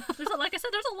remember. Like I said,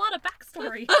 there's a lot of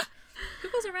backstory. Who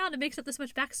goes around and makes up this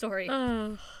much backstory?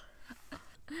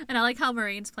 And I like how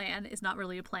Moraine's plan is not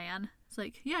really a plan. It's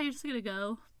like, yeah, you're just going to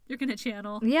go. You're going to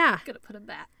channel. Yeah. Going to put him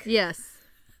back. Yes.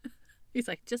 He's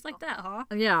like, just like that, huh?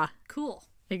 Yeah. Cool.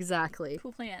 Exactly.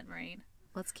 Cool plan, Moraine.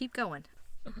 Let's keep going.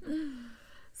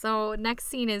 So next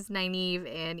scene is Nynaeve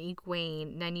and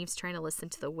Egwene. Nynaeve's trying to listen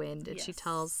to the wind, and she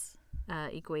tells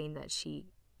Egwene that she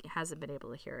hasn't been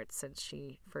able to hear it since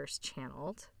she first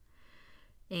channeled.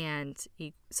 And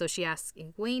so she asks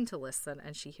Egwene to listen,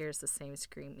 and she hears the same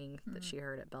screaming that she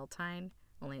heard at Beltane,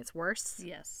 only it's worse.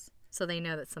 Yes. So they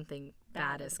know that something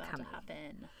bad is about coming. to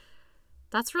happen.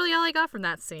 That's really all I got from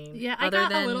that scene. Yeah, I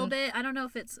got a little bit. I don't know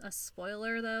if it's a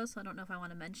spoiler, though, so I don't know if I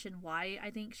want to mention why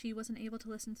I think she wasn't able to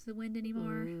listen to the wind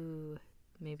anymore. Ooh,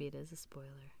 maybe it is a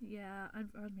spoiler. Yeah,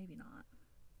 or maybe not.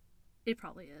 It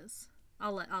probably is.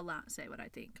 I'll not say what I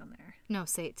think on there. No,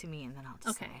 say it to me and then I'll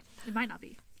decide. Okay, it might not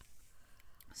be.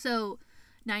 So,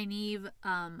 Nynaeve,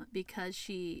 because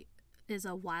she is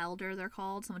a wilder, they're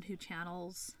called, someone who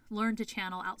learned to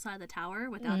channel outside the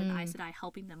tower without an Aes Sedai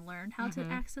helping them learn how to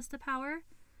access the power.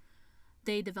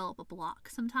 They develop a block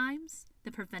sometimes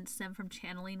that prevents them from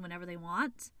channeling whenever they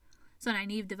want. So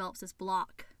Nynaeve develops this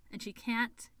block and she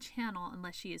can't channel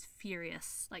unless she is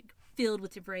furious, like filled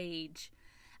with rage,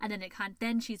 and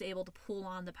then she's able to pull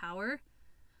on the power.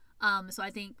 So I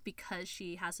think because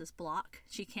she has this block,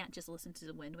 she can't just listen to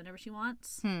the wind whenever she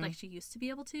wants, like she used to be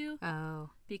able to. Oh.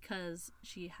 Because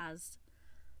she has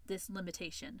this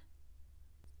limitation.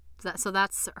 So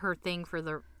that's her thing for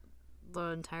the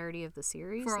entirety of the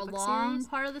series? For a long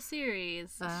part of the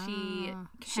series, she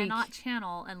cannot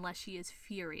channel unless she is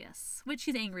furious. Which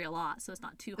she's angry a lot, so it's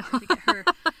not too hard to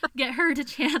get her to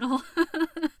channel.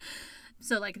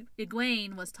 So like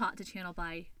Egwene was taught to channel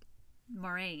by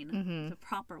Moraine the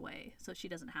proper way, so she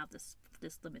doesn't have this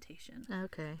limitation.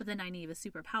 Okay. But then Nynaeve is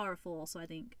super powerful, so I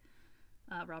think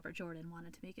Robert Jordan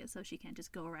wanted to make it so she can't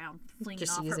just go around flinging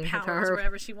just off using her powers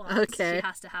wherever she wants. Okay. She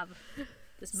has to have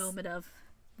this moment of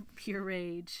pure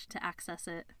rage to access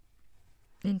it.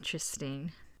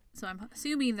 Interesting. So I'm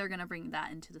assuming they're going to bring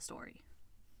that into the story.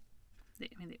 They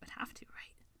would have to,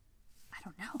 right? I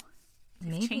don't know.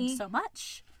 They've changed so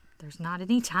much. There's not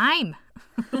any time.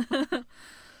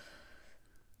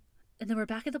 And then we're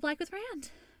back at the Black with Rand,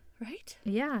 right?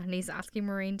 Yeah, and he's asking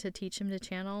Moraine to teach him to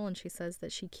channel, and she says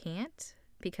that she can't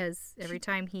because every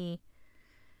time he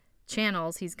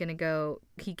channels, he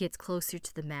gets closer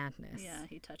to the madness. Yeah,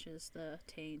 he touches the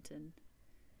taint and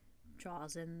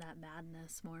draws in that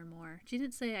madness more and more. She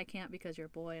didn't say, I can't because you're a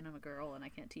boy and I'm a girl and I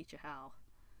can't teach you how.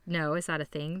 No, is that a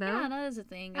thing, though? Yeah, that is a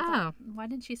thing. Why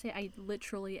didn't she say, I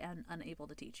literally am unable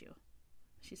to teach you?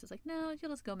 She says, like, no,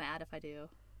 you'll just go mad if I do.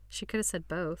 She could have said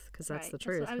both, because that's the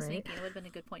truth, That's what I was right? thinking. It would have been a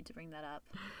good point to bring that up.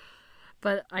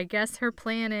 But I guess her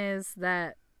plan is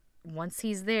that once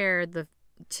he's there,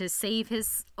 to save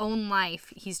his own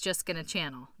life, he's just going to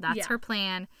channel. That's her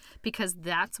plan, because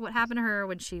that's what happened to her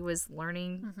when she was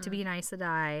learning to be an Aes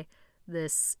Sedai.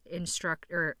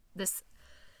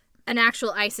 An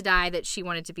actual Aes Sedai that she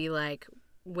wanted to be like,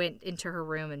 went into her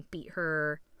room and beat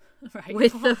her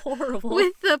with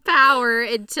the power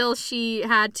until she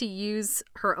had to use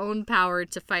her own power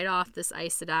to fight off this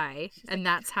Aes Sedai. And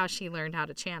that's how she learned how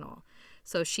to channel.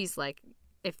 So she's like,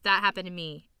 if that happened to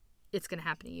me, it's going to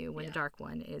happen to you when the Dark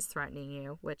One is threatening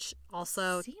you, which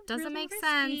also doesn't make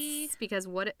sense because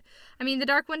the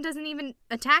Dark One doesn't even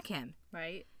attack him.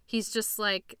 Right. He's just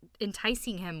like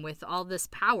enticing him with all this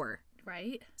power.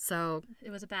 Right. So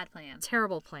it was a bad plan.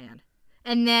 Terrible plan.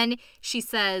 And then she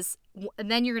says, and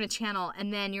then you're going to channel,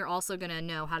 and then you're also going to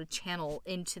know how to channel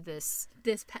into this.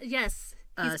 Yes.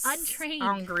 He's untrained.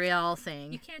 Angreal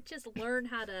thing. You can't just learn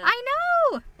how to. I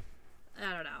know.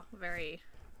 I don't know. Very,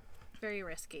 very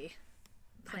risky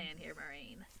plan here,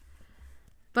 Moraine.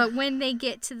 But when they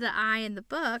get to the eye in the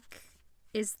book,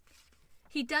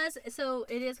 he does. So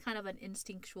it is kind of an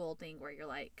instinctual thing where you're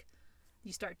like,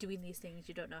 you start doing these things,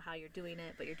 you don't know how you're doing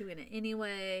it, but you're doing it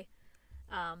anyway.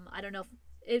 I don't know if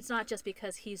it's not just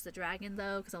because he's the dragon,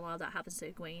 though, because a lot of that happens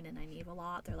to Egwene and Nynaeve a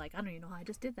lot. They're like, I don't even know how I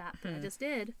just did that, but I just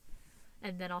did.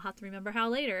 And then I'll have to remember how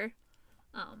later.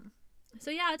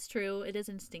 So yeah, it's true. It is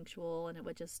instinctual, and it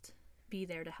would just be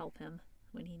there to help him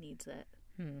when he needs it.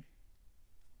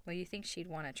 Well, you think she'd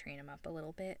want to train him up a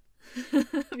little bit?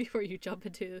 Before you jump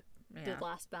into the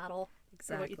last battle.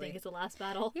 Exactly. Or what you think is the last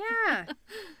battle. Yeah.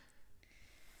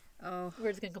 Oh. We're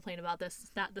just going to complain about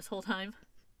this whole time.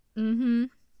 Mm-hmm.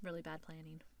 Really bad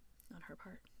planning on her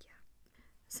part. Yeah.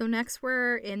 So next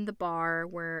we're in the bar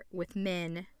with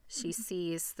Min. She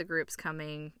sees the groups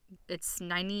coming. It's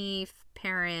Nynaeve,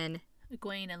 Perrin,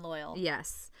 Egwene, and Loyal.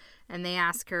 Yes. And they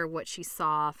ask her what she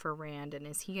saw for Rand, and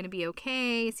is he going to be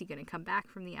okay? Is he going to come back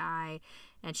from the eye?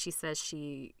 And she says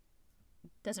she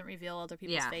doesn't reveal other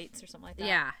people's fates or something like that.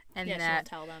 Yeah, and that she won't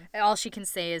tell them. All she can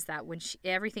say is that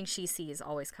everything she sees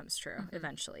always comes true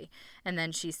eventually. And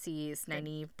then she sees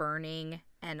Nynaeve burning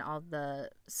and all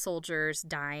the soldiers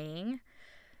dying,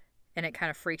 and it kind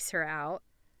of freaks her out.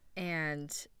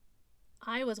 And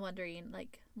I was wondering,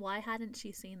 like, why hadn't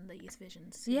she seen these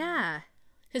visions? Yeah,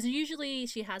 because usually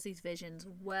she has these visions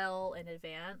well in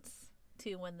advance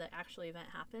to when the actual event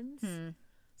happens.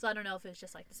 So I don't know if it's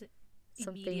just like this.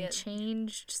 Something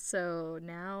changed, so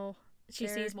now she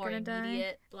sees more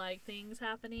immediate like things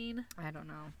happening. I don't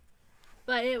know,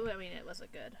 but it was a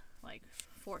good like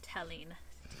foretelling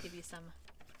to give you some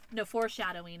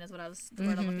foreshadowing is what the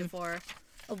word I'm looking for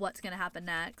of what's going to happen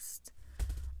next.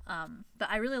 But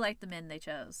I really like the Min they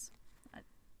chose.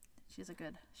 She's a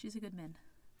good Min.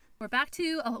 We're back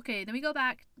to then we go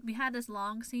back. We had this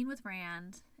long scene with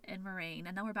Rand and Moraine,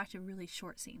 and now we're back to really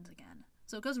short scenes again.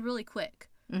 So it goes really quick.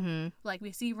 Like,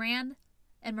 we see Rand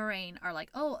and Moraine are like,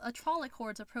 a Trolloc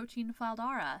horde's approaching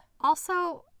Faldara.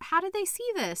 Also, how did they see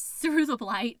this? Through the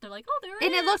blight. They're like, there it is.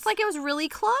 And it looked like it was really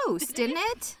close, didn't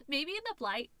it? Maybe in the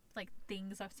blight like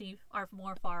things are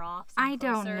more far off? I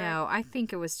don't closer? know. I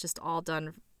think it was just all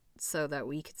done so that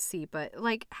we could see, but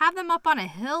like have them up on a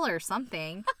hill or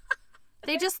something.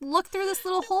 They just looked through this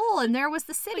little hole and there was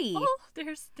the city. Like, oh,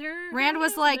 there. Rand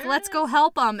was like, let's go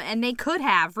help them. And they could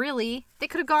have, really. They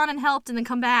could have gone and helped and then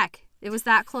come back. It was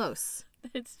that close.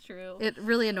 It's true. It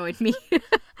really annoyed me.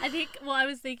 I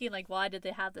was thinking, like, why did they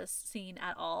have this scene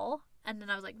at all? And then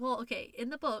I was like, well, okay,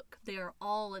 in the book, they are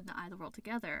all in the Eye of the World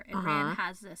together. And Rand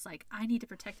has this, like, I need to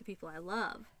protect the people I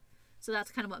love. So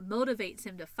that's kind of what motivates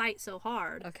him to fight so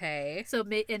hard. Okay. So,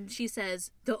 and she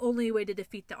says, the only way to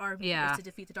defeat the army is to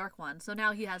defeat the Dark One. So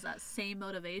now he has that same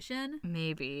motivation.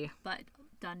 Maybe. But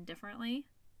done differently.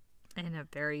 In a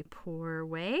very poor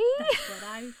way.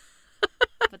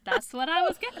 That's what I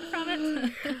was getting from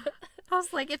it. I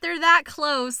was like, if they're that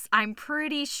close, I'm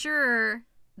pretty sure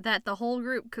that the whole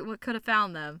group could have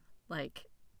found them.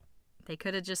 Like, they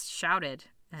could have just shouted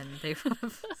and they would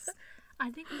have... I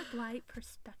think the Blight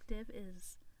perspective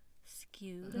is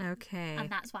skewed. Okay. And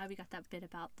that's why we got that bit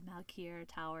about the Malkier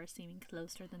Tower seeming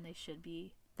closer than they should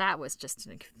be. That was just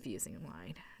a confusing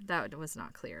line. That was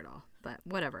not clear at all. But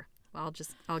whatever. I'll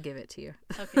give it to you.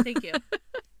 Okay, thank you.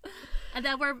 And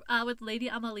then we're with Lady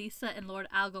Amalisa and Lord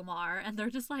Algomar, and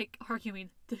they're just like arguing,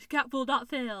 the gap will not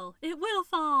fail. It will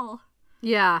fall.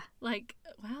 Yeah. Like,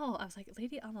 wow. I was like,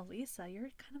 Lady Amalisa, you're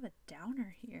kind of a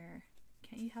downer here.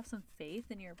 Can't you have some faith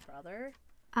in your brother?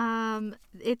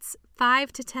 It's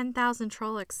 5,000 to 10,000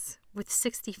 Trollocs with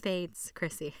 60 fades,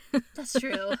 Chrissy. That's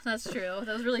true. That's true.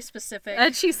 That was really specific.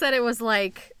 And she said it was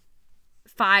like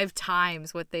 5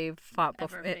 times what they've fought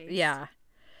before. Yeah.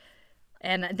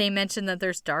 And they mentioned that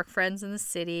there's dark friends in the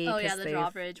city. Oh, yeah, the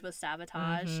drawbridge was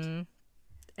sabotaged. Mm-hmm.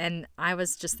 And I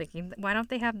was just thinking, why don't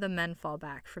they have the men fall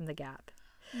back from the gap?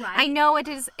 Right. I know it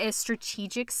is a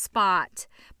strategic spot,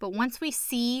 but once we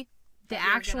see the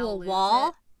actual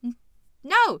wall,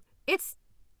 no, it's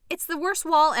the worst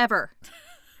wall ever.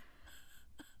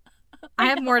 I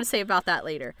have more to say about that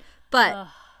later. But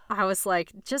I was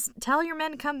like, just tell your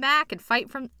men to come back and fight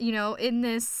from, in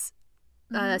this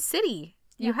city.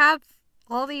 Yeah. You have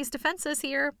all these defenses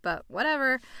here, but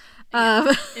whatever.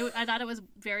 Yeah. I thought it was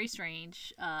very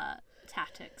strange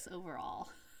tactics overall.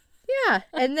 Yeah,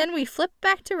 and then we flip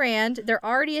back to Rand. They're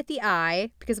already at the Eye,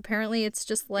 because apparently it's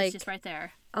just right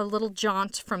there. A little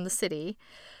jaunt from the city.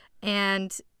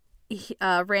 And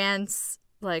Rand's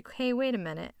like, hey, wait a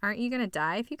minute. Aren't you going to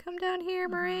die if you come down here,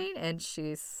 Moraine? And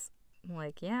she's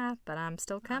like, yeah, but I'm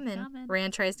still coming.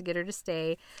 Rand tries to get her to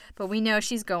stay, but we know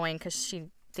she's going because she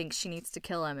thinks she needs to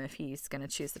kill him if he's going to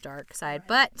choose the dark side.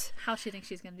 Right. But how she thinks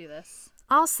she's going to do this.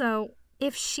 Also,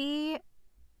 if So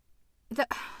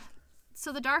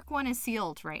the Dark One is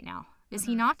sealed right now, is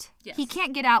he not? Yes. He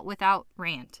can't get out without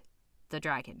Rand, the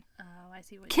dragon. Oh, I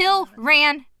see what Kill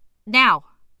Rand now,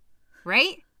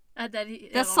 right?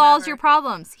 That solves your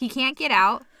problems. He can't get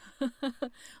out.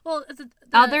 Well,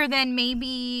 other than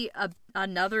maybe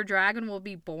another dragon will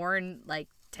be born like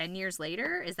 10 years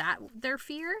later. Is that their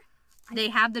fear? They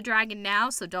have the dragon now,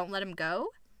 so don't let him go.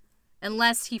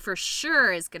 Unless he for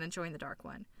sure is going to join the Dark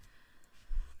One.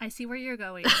 I see where you're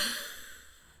going.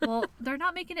 Well, they're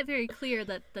not making it very clear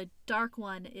that the Dark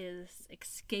One is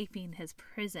escaping his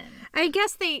prison. I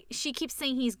guess she keeps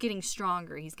saying he's getting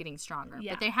stronger.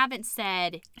 Yeah. But they haven't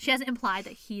said... She hasn't implied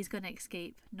that he's going to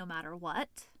escape no matter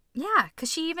what. Yeah,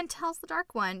 because she even tells the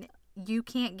Dark One, you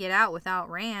can't get out without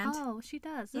Rand. Oh, she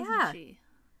does, doesn't she?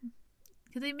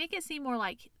 Because they make it seem more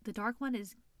like the Dark One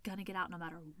is going to get out no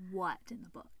matter what in the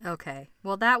book. Okay.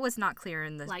 Well, that was not clear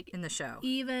in the show.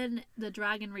 Even the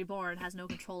Dragon Reborn has no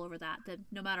control over that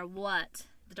no matter what,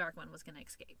 the Dark One was going to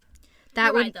escape.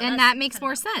 That makes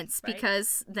more sense, right?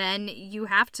 Because then you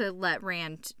have to let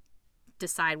Rand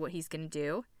decide what he's going to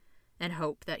do and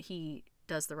hope that he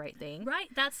does the right thing. Right.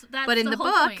 That's but in the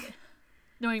book, point.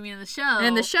 No, you mean in the show.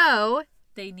 In the show,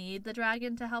 they need the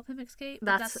dragon to help him escape.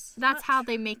 That's how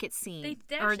they make it seem.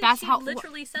 She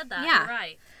literally said that. Yeah. You're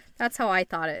right. That's how I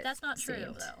thought it. That's not seemed.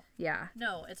 True, though. Yeah.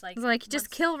 No, it's like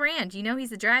just kill Rand. You know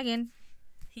he's a dragon.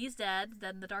 He's dead.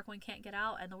 Then the Dark One can't get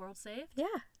out, and the world's saved. Yeah.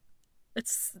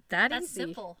 It's that's easy.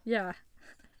 Simple. Yeah.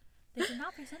 They did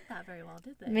not present that very well,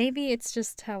 did they? Maybe it's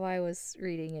just how I was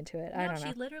reading into it. I don't know.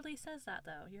 She literally says that,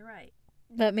 though. You're right.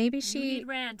 But maybe You need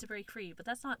Rand to break free, but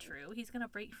that's not true. He's going to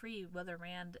break free whether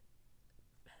Rand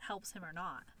helps him or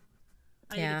not.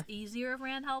 I think it's easier if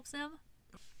Rand helps him.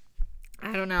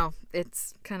 I don't know.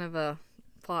 It's kind of a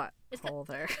plot hole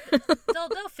there.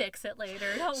 They'll fix it later.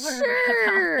 Don't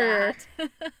worry about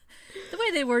that. The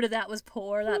way they worded that was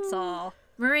poor, that's all.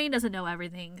 Moraine doesn't know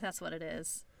everything. That's what it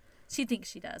is. She thinks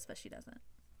she does, but she doesn't.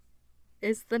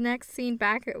 Is the next scene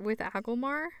back with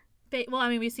Agilmar? Well, I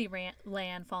mean, we see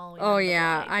Lan following. Oh them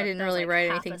yeah, the way, I but didn't there's, really like, write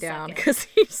half anything a down second. because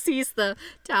he sees the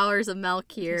towers of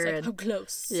Melkir He's like, and how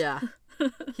close. yeah,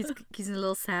 he's a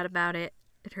little sad about it.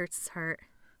 It hurts his heart.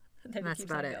 Then That's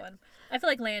keeps about on it. going. I feel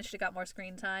like Lan should have got more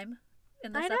screen time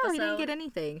in this I know episode. he didn't get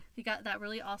anything. He got that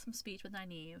really awesome speech with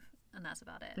Nynaeve, and that's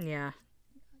about it. Yeah,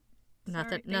 Sorry,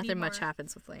 they nothing need much more-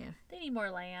 happens with Lan. They need more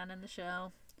Lan in the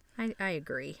show. I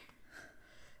agree.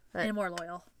 But- And more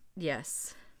loyal.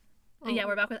 Yes. But yeah,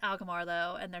 we're back with Algamar,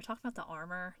 though, and they're talking about the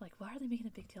armor. Like, why are they making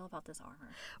a big deal about this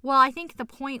armor? Well, I think the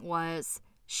point was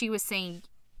she was saying,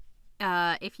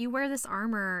 if you wear this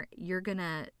armor, you're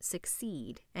gonna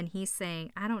succeed. And he's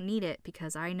saying, I don't need it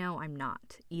because I know I'm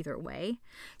not either way.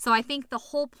 So I think the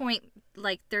whole point,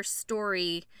 like their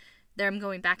story, them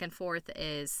going back and forth,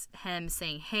 is him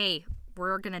saying, hey,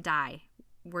 we're gonna die.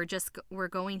 We're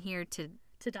going here to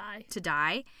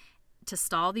die, to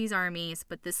stall these armies,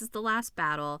 but this is the last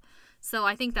battle. So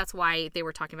I think that's why they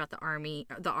were talking about the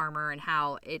armor, and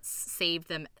how it's saved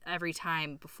them every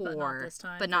time before. But not this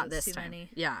time. But not 'cause it's this too time. many.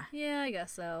 Yeah. Yeah, I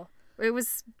guess so. It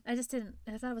was I just didn't.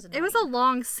 I thought it was annoying. it was a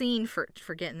long scene for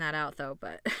getting that out though,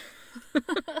 but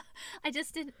I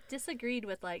just disagreed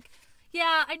with, like,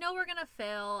 yeah, I know we're gonna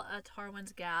fail at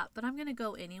Tarwin's Gap, but I'm gonna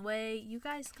go anyway. You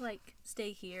guys, like,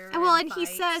 stay here. well, and he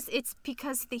fight. says it's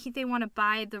because they want to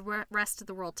buy the rest of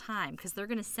the world time, because they're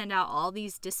going to send out all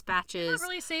these dispatches. Not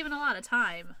really saving a lot of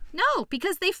time. No,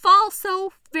 because they fall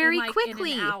so very in, like,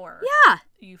 quickly. In an hour, Yeah.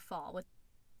 you fall with.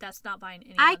 That's not buying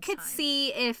any. I could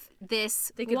see if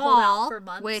this They could hold out wall, for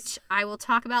months. which I will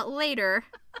talk about later,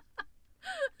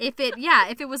 if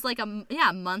it was like a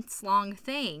months long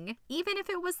thing, even if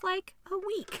it was like a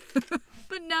week.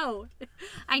 But no,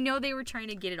 I know they were trying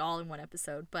to get it all in one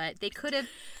episode, but they could have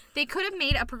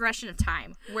made a progression of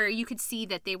time where you could see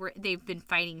that they've been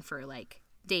fighting for like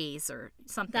days or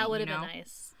something. That would have you know? been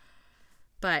nice.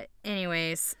 But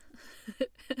anyways.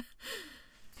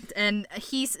 And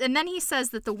then he says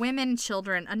that the women and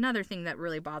children, another thing that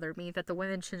really bothered me, that the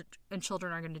women and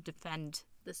children are going to defend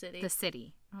The city. the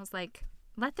city. I was like,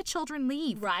 let the children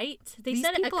leave. Right? They These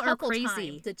said it a people are couple crazy.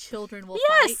 times. The children will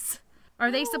Yes. fight. Are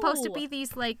they supposed to No. be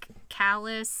these like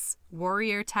callous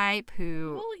warrior type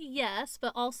who? Well, yes,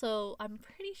 but also I'm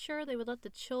pretty sure they would let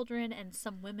the children and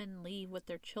some women leave with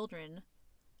their children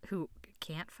Who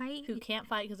can't fight? who can't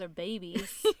fight because they're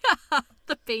babies.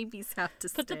 The babies have to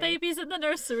Put stay. the babies in the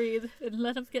nursery and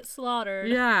let them get slaughtered.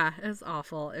 Yeah, it was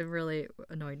awful. It really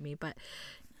annoyed me. But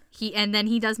he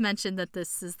does mention that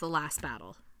this is the last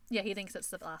battle. Yeah, he thinks it's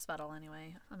the last battle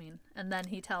anyway. I mean, and then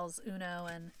he tells Uno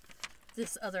and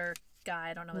this other guy,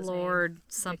 I don't know his Lord name.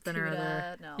 something or other.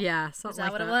 Yakuda, no. Yeah, something Is that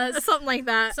like what that. it was? Something like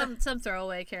that. Some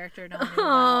throwaway character no one knew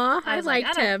Aw, about. I was like,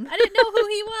 liked him. I didn't know who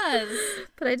he was.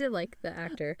 But I did like the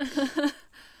actor.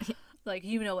 Like,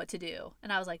 you know what to do.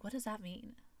 And I was like, what does that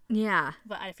mean? Yeah.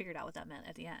 But I figured out what that meant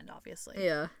at the end, obviously.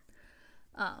 Yeah.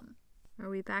 Um, Are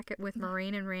we back with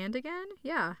Moraine and Rand again?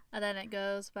 Yeah. and then it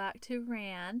goes back to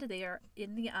Rand. They are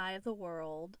in the Eye of the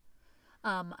World.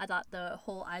 I thought the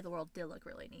whole Eye of the World did look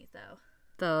really neat, though.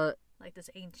 The Like this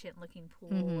ancient-looking pool,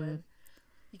 Mhm. and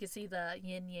you can see the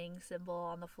yin-yang symbol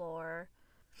on the floor.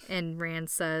 and Rand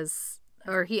says,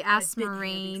 or he asks been here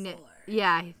Moraine. before.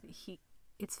 Yeah,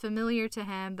 it's familiar to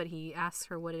him, but he asks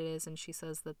her what it is, and she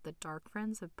says that the Dark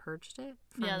Friends have purged it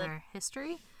from Yeah, their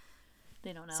history.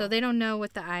 They don't know. So they don't know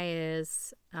what the eye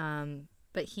is.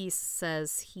 But he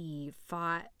says he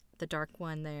fought the Dark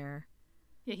One there.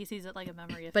 Yeah, he sees it like a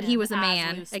memory of But him he was a as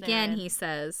man. Luce Again, Theron. he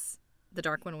says the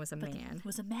Dark One was a But man. He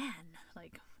was a man.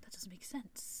 Like, that doesn't make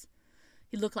sense.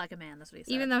 He looked like a man, that's what he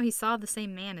said. Even though he saw the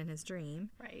same man in his dream.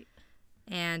 Right.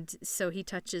 And so he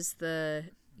touches the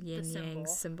yin yang symbol.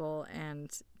 symbol,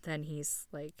 and then he's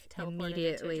like Teleported into a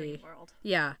immediately. dream world.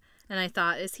 Yeah. And I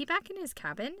thought, is he back in his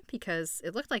cabin? Because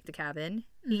it looked like the cabin.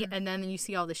 And then you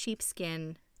see all the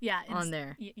sheepskin Yeah. on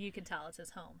there. You can tell it's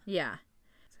his home. Yeah.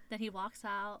 Then he walks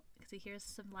out because he hears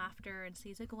some laughter and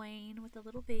sees Egwene with a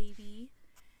little baby.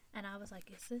 And I was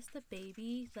like, is this the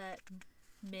baby that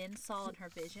Min saw in her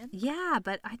vision? Yeah,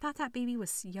 but I thought that baby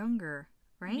was younger,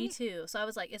 right? Me too. So I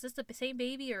was like, is this the same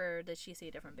baby or did she see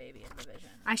a different baby in the vision?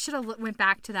 I should have went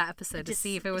back to that episode to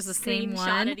see if it was the same one.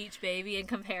 Screenshotted each baby and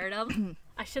compared them.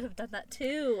 I should have done that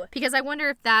too. Because I wonder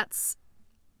if that's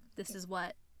This is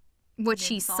what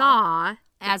she saw. saw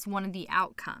as one of the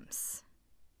outcomes.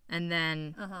 And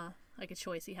then, like a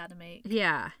choice he had to make.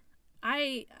 yeah.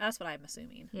 That's what I'm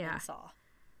assuming. Yeah. Min saw.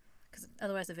 Because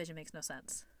otherwise the vision makes no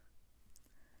sense.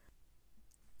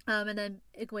 And then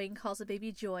Egwene calls the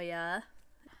baby Joya,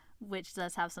 which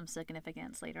does have some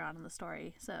significance later on in the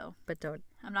story. So But don't.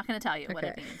 I'm not going to tell you what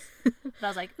it Okay. means. But I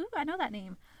was like, ooh, I know that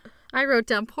name. I wrote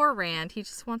down, poor Rand. He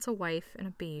just wants a wife and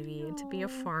a baby and to be a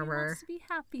He farmer. wants to be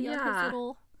happy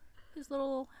on his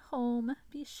little home,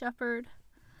 be a shepherd.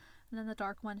 And then the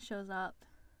Dark One shows up.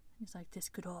 He's like, this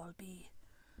could all be.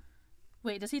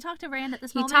 Wait, does he talk to Rand at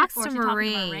this moment? He talks or to is he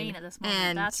talking to Moraine, at this moment?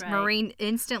 and That's right. Moraine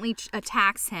instantly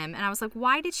attacks him. And I was like,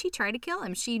 why did she try to kill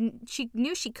him? She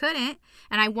knew she couldn't.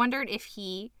 And I wondered if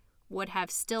he would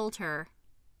have stilled her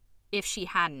if she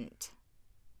hadn't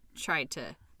tried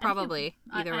to. Probably,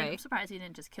 either way. I'm surprised he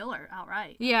didn't just kill her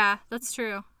outright. Yeah, that's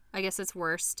true. I guess it's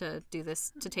worse to do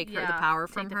this, to take her the power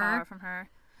from her. Power from her.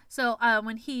 So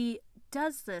when he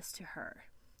does this to her,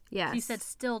 yes. he said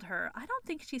stilled her. I don't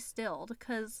think she's stilled,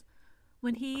 because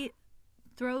when he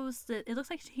throws it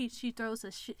looks like he throws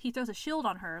a shield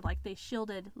on her, like they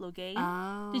shielded Logain.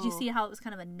 Oh. Did you see how it was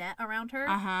kind of a net around her?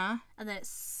 Uh-huh. And then it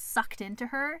sucked into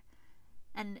her,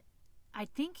 and I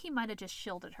think he might have just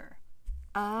shielded her.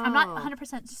 Oh. I'm not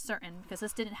 100% certain, because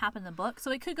this didn't happen in the book,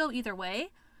 so it could go either way.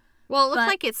 Well, it looked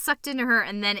like it sucked into her,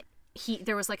 and then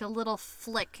there was like a little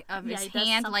flick of his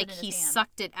hand, like he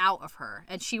sucked it out of her,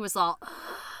 and she was all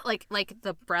like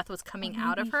the breath was coming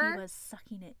out of her. He was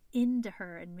sucking it into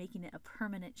her and making it a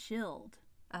permanent shield.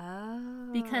 Oh.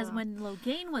 Because when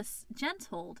Logain was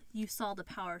gentled, you saw the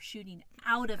power shooting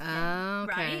out of him,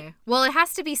 okay. right? Well, it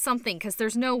has to be something, because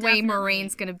there's no way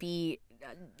Moraine's gonna be.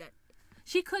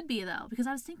 She could be, though, because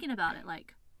I was thinking about it,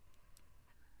 like.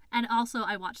 And also,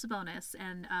 I watched the bonus,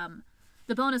 and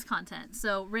the bonus content.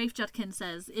 So, Rafe Judkins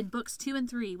says, in books 2 and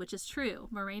 3, which is true,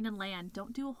 Moraine and Lan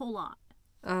don't do a whole lot.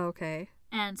 Oh, okay.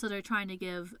 And so they're trying to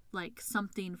give, like,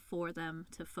 something for them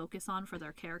to focus on for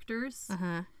their characters.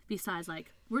 Uh-huh. Besides,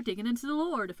 like, we're digging into the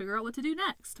lore to figure out what to do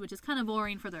next, which is kind of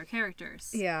boring for their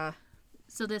characters. Yeah.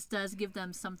 So this does give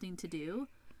them something to do.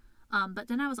 But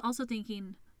then I was also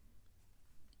thinking,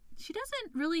 she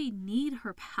doesn't really need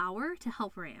her power to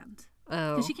help Rand.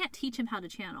 Oh. Because she can't teach him how to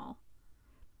channel.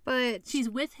 But she's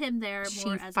with him there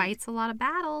more she as fights a lot of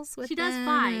battles with him. She does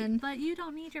fight, but you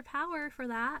don't need your power for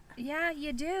that. Yeah,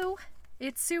 you do.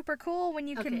 It's super cool when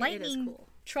you can lightning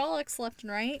Trollocs left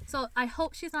and right. So I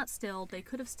hope she's not stilled. They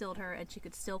could have stilled her, and she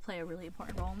could still play a really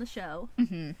important role in the show.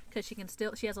 Because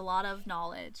she has a lot of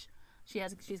knowledge.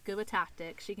 She's good with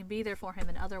tactics. She can be there for him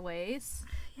in other ways.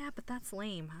 Yeah, but that's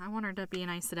lame. I want her to be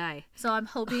nice today. So I'm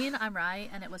hoping I'm right,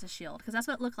 and it was a shield, because that's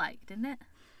what it looked like, didn't it?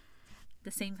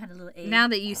 The same kind of little egg. Now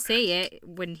that you say it,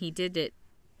 when he did it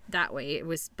that way, it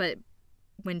was. But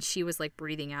when she was like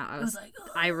breathing out, I was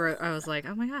like,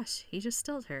 oh my gosh, he just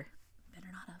stilled her. Better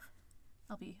not have.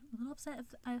 I'll be a little upset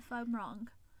if I'm wrong.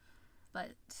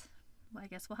 But I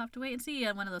guess we'll have to wait and see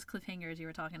on one of those cliffhangers you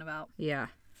were talking about. Yeah.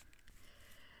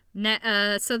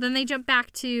 So then they jump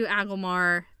back to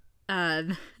Agelmar.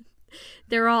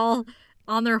 They're all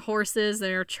on their horses.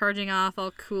 They're charging off,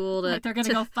 all cool. Like they're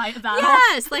gonna go fight a battle.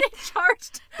 Yes, like they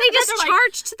charged. They just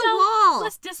charged to the wall.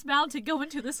 Let's dismount and go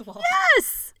into this wall.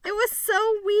 Yes, it was so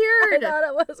weird. I thought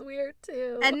it was weird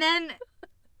too.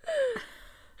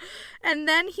 And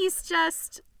then he's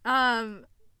just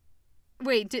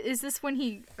wait, is this when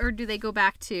do they go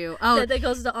back to? Oh, that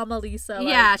goes to Amalisa.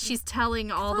 Yeah, she's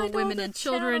telling all the women and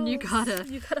children, you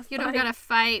don't gotta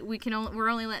fight. We're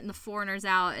only letting the foreigners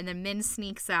out, and then Min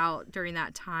sneaks out during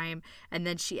that time, and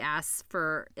then she asks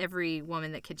for every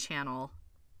woman that could channel,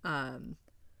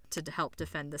 to help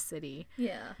defend the city.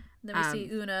 Yeah. Then we see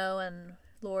Uno and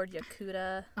Lord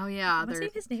Yakuta. Oh yeah, am I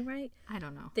saying his name right? I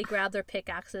don't know. They grab their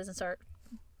pickaxes and start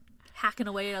hacking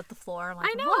away at the floor. I'm like,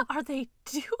 I know. What are they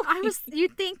doing?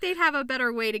 You'd think they'd have a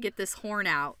better way to get this horn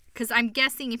out, because I'm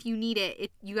guessing if you need it,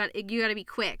 you got to be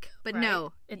quick. But right.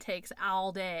 No, it takes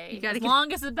all day. As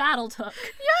long as the battle took.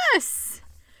 Yes,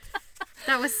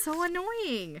 that was so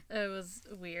annoying. It was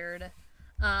weird.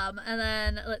 And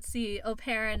then let's see.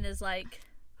 Operin is like,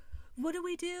 "What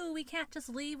do? We can't just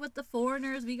leave with the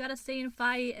foreigners. We gotta stay and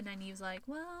fight." And Nynaeve's like,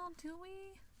 "Well, do we?"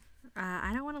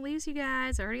 I don't want to lose you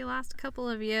guys. I already lost a couple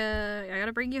of you. I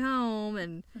gotta bring you home.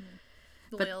 And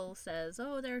Doyle says,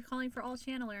 "Oh, they're calling for all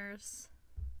channelers."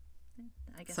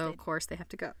 I guess of course they have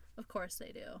to go. Of course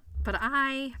they do. But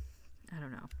I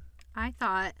don't know. I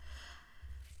thought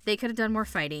they could have done more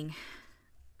fighting.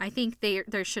 I think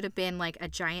there should have been like a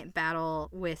giant battle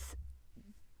with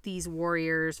these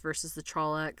warriors versus the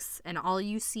Trollocs, and all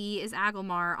you see is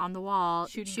Agelmar on the wall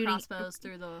shooting crossbows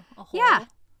through a hole. Yeah.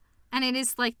 And it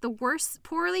is like the worst,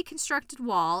 poorly constructed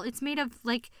wall. It's made of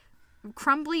like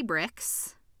crumbly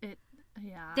bricks.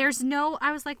 Yeah.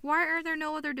 I was like, why are there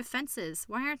no other defenses?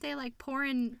 Why aren't they like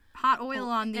pouring hot oil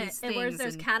on these things? Where's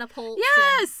there's catapults?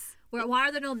 Yes. Why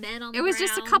are there no men on the ground? It was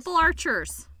just a couple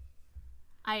archers.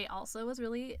 I also was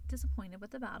really disappointed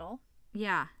with the battle.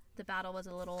 Yeah. The battle was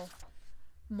a little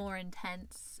more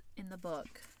intense in the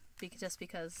book, just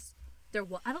because I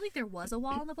don't think there was a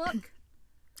wall in the book.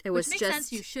 It was which makes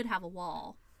sense. You should have a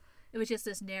wall. It was just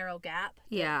this narrow gap.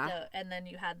 Yeah. And then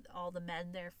you had all the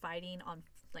men there fighting on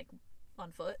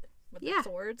foot with Yeah. their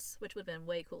swords, which would have been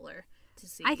way cooler to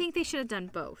see. I think they should have done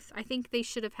both. I think they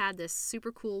should have had this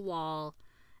super cool wall,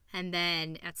 and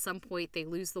then at some point they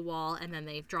lose the wall, and then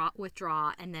they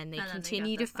withdraw, and then they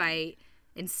continue to fight.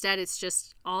 Instead, it's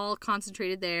just all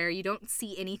concentrated there. You don't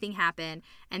see anything happen,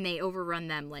 and they overrun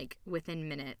them like within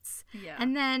minutes. Yeah.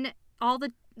 And then all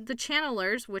the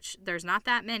channelers, which there's not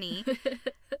that many,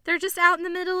 they're just out in the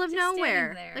middle of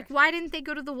nowhere. There. Like, why didn't they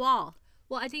go to the wall?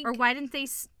 Well, I think, or why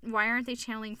aren't they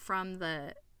channeling from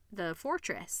the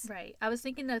fortress? Right. I was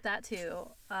thinking of that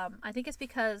too. I think it's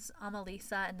because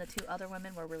Amalisa and the two other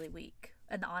women were really weak,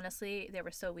 and honestly, they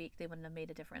were so weak they wouldn't have made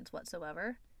a difference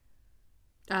whatsoever.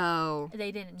 Oh.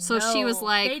 They didn't know. So she was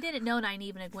like... They didn't know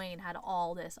Nynaeve and Egwene had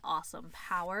all this awesome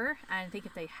power. And I think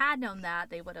if they had known that,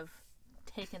 they would have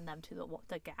taken them to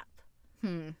the gap.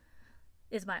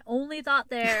 Is my only thought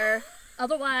there.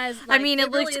 Otherwise, I mean,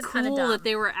 it really looked cool that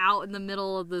they were out in the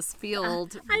middle of this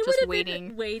field just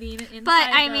waiting. Waiting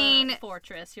inside the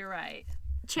fortress. You're right.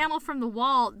 Channel from the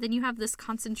wall, then you have this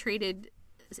concentrated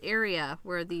area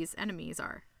where these enemies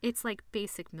are. It's like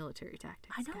basic military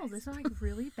tactics. I know, these are like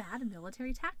really bad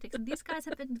military tactics. And these guys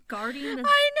have been guarding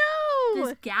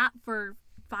this gap for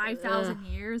 5,000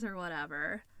 years or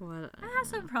whatever. I have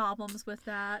some problems with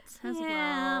that as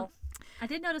well. I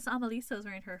did notice Amalisa was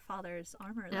wearing her father's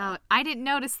armor, though. No, I didn't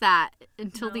notice that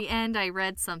until the end. I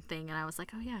read something and I was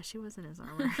like, oh yeah, she was in his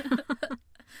armor.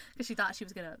 Because she thought she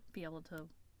was going to be able to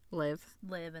live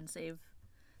and save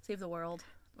the world.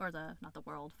 Or not the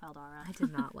world, Faldara. I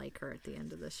did not like her at the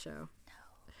end of this show.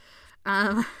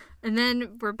 No. And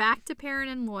then we're back to Perrin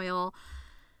and Loyal.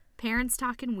 Perrin's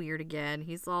talking weird again.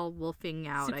 He's all wolfing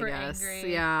out, super I guess.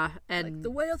 Angry. Yeah. And like,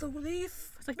 the way of the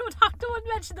leaf. It's like, no one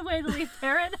mentioned the way of the leaf,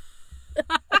 Perrin.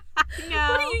 No.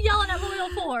 What are you yelling at Loyal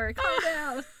for? Calm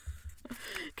down.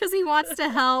 Because he wants to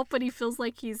help, but he feels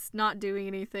like he's not doing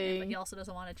anything. Yeah, but he also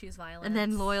doesn't want to choose violence. And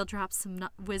then Loyal drops some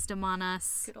wisdom on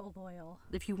us. Good old Loyal.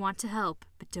 If you want to help,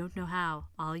 but don't know how,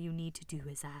 all you need to do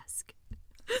is ask.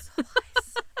 So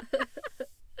nice.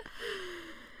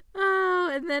 Oh,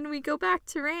 and then we go back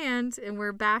to Rand, and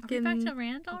we're back to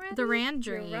Rand already? The Rand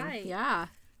dream. You're right. Yeah.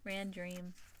 Rand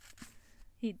dream.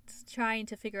 He's trying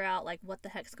to figure out, like, what the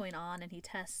heck's going on, and he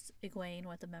tests Egwene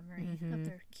with a memory of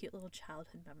their cute little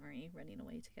childhood memory running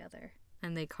away together.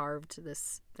 And they carved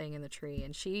this thing in the tree,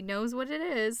 and she knows what it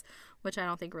is, which I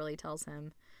don't think really tells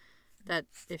him that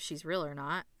if she's real or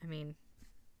not. I mean,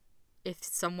 if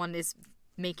someone is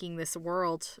making this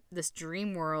world, this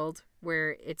dream world,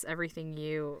 where it's everything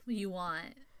you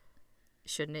want,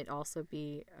 shouldn't it also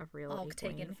be a real all Egwene?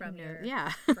 taken from your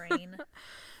brain?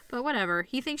 But whatever.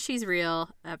 He thinks she's real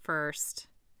at first.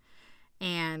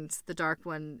 And the Dark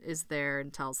One is there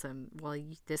and tells him, well,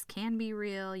 this can be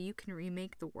real. You can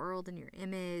remake the world in your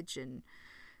image. And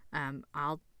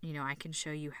I can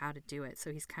show you how to do it.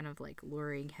 So he's kind of like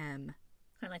luring him.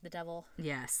 Kind of like the devil.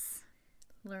 Yes.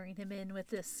 Luring him in with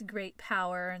this great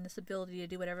power and this ability to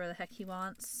do whatever the heck he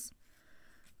wants.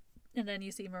 And then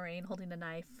you see Moraine holding a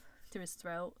knife to his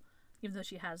throat. Even though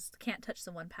she can't touch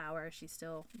the one power, she's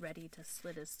still ready to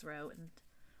slit his throat. And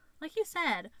like you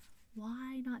said,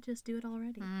 why not just do it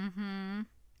already? Mm-hmm.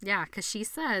 Yeah, because she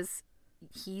says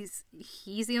he's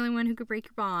the only one who could break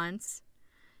your bonds.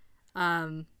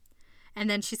 And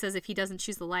then she says if he doesn't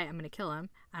choose the light, I'm going to kill him.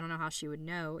 I don't know how she would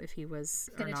know if he was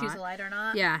going to choose the light or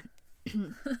not. Yeah.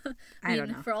 I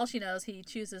don't know. For all she knows, he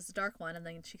chooses the Dark One, and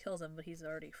then she kills him, but he's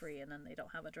already free, and then they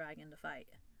don't have a dragon to fight.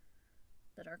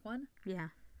 The Dark One? Yeah.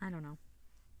 I don't know.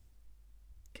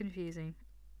 Confusing.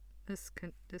 This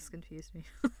confused me.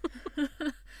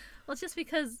 Well, it's just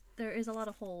because there is a lot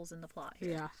of holes in the plot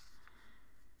here.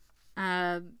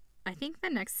 Yeah. I think the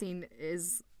next scene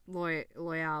is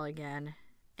Loyal again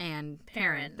and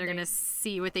Perrin. They're going to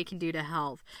see what they can do to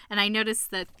help. And I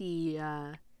noticed that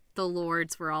the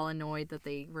lords were all annoyed that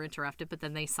they were interrupted, but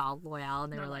then they saw Loyal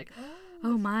and they were like,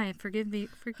 oh my, forgive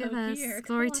us.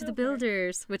 Glory to the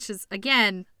builders. Which is,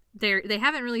 again... They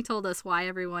haven't really told us why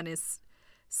everyone is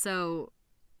so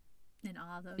in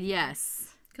awe of them.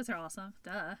 Yes, because they're awesome.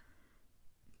 Duh.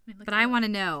 But I want to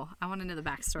know. I want to know the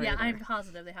backstory. Yeah, I'm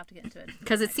positive they have to get into it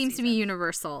because it seems to be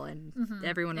universal and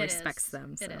everyone respects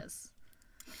them. So. It is.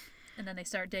 And then they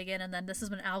start digging, and then this is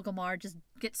when Algamar just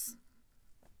gets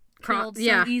killed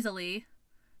so easily.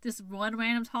 This one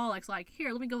random Tolek's like,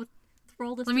 "Here, let me go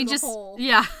throw this through the hole."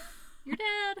 Yeah. You're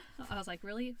dead. I was like,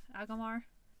 "Really, Algamar?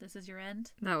 This is your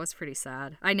end?" That was pretty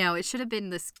sad. I know. It should have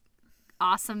been this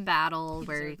awesome battle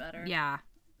where... better. Yeah.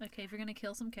 Okay, if you're gonna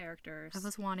kill some characters, I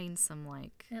was wanting some,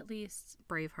 like, at least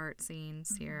Braveheart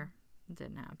scenes here. It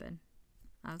didn't happen.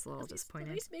 I was a little disappointed.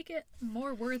 At least make it a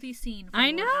more worthy scene for I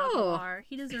Lord know. Algamar.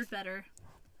 He deserved better.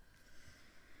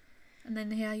 And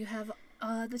then, yeah, you have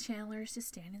the Chandlers just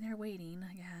standing there waiting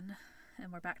again.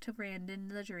 And we're back to Brandon,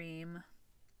 the dream.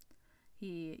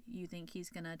 You think he's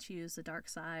gonna choose the dark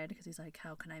side because he's like,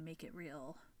 how can I make it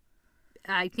real?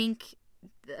 I think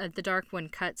the Dark One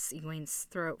cuts Egwene's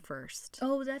throat first.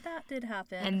 Oh, that did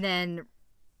happen. And then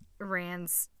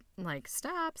Rand's like,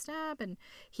 stop, and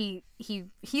he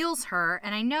heals her.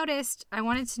 And I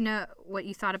wanted to know what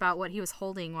you thought about what he was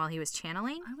holding while he was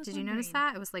channeling. Did you notice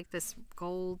that? It was like this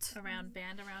gold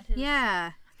band around his...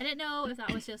 Yeah. I didn't know if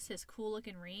that was just his cool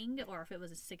looking ring or if it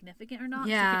was significant or not.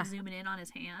 Yeah. So you kept zooming in on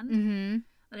his hand. Mm-hmm.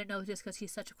 I didn't know just because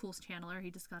he's such a cool channeler, he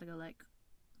just got to go like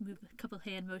move a couple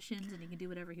hand motions and he can do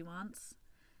whatever he wants.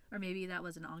 Or maybe that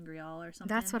was an Angreal or something.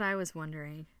 That's what I was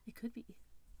wondering. It could be.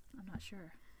 I'm not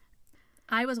sure.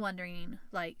 I was wondering,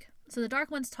 like, so the Dark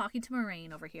One's talking to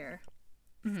Moraine over here.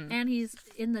 Mm-hmm. And he's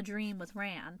in the dream with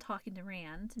Rand, talking to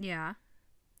Rand. Yeah.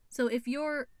 So if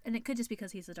you're, and it could just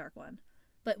because he's the Dark One,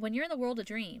 but when you're in the world of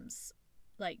dreams,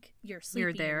 like, you're sleeping.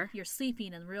 You're there. You're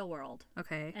sleeping in the real world.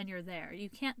 Okay. And you're there. You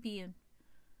can't be in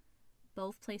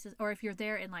both places. Or if you're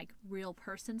there in, like, real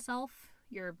person self,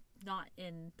 you're not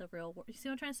in the real world. You see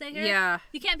what I'm trying to say here? Yeah.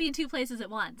 You can't be in two places at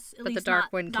once. At But least the Dark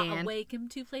not, One not can. awake in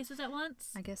two places at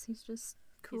once. I guess he's just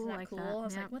cool He's not like cool. that. I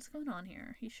was Yeah. like, what's going on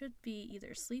here? He should be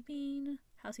either sleeping.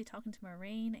 How's he talking to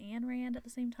Moraine and Rand at the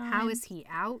same time? How is he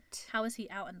out? How is he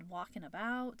out and walking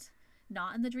about?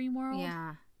 Not in the dream world?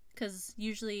 Yeah. Because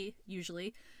usually,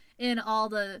 in all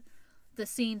the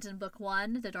scenes in book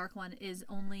 1, the Dark One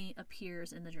only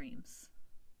appears in the dreams.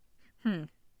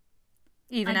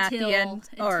 Even at the end?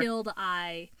 Until the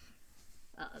eye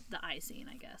scene,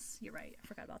 I guess. You're right. I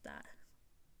forgot about that.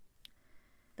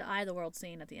 The eye of the world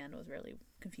scene at the end was really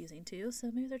confusing too,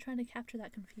 so maybe they're trying to capture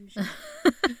that confusion.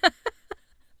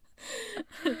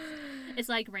 It's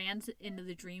like Rand's into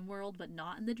the dream world, but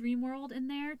not in the dream world in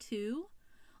there too.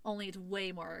 Only it's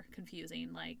way more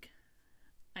confusing. Like,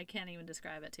 I can't even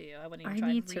describe it to you. I wouldn't even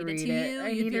try to read it to you.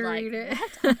 You'd be like,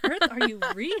 what on earth are you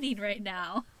reading right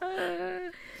now?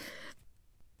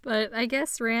 But I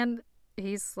guess Rand,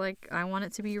 he's like, I want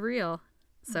it to be real.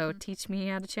 So teach me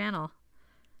how to channel.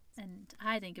 And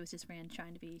I think it was just Rand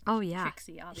trying to be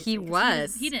tricksy, obviously. He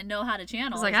was. He didn't know how to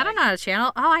channel. I was like, I don't know how to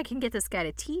channel. Oh, I can get this guy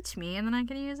to teach me, and then I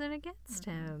can use it against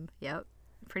him. Yep.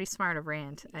 Pretty smart of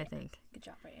Rand, I think. Good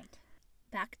job, Rand.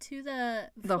 Back to the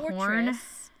fortress. Horn.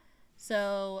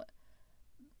 So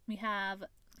we have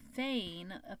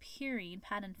Fane appearing,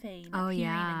 Pat and Fane appearing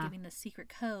and giving the secret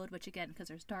code, which again, because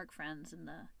there's dark friends in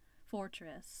the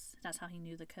fortress, that's how he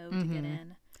knew the code to get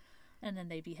in. And then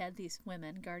they behead these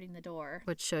women guarding the door.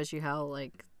 Which shows you how,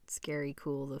 like, scary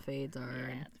cool the Fades are.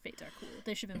 Yeah, the Fades are cool.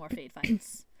 There should be more Fade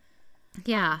fights.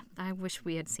 Yeah, I wish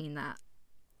we had seen that.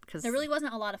 Cause there really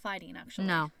wasn't a lot of fighting, actually.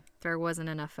 No, there wasn't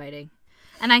enough fighting.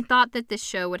 And I thought that this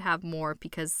show would have more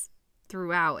because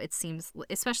throughout it seems,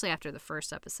 especially after the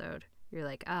first episode, you're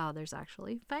like, oh, there's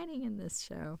actually fighting in this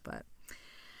show. But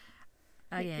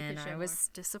again, I was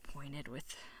disappointed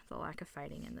with the lack of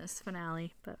fighting in this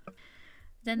finale. But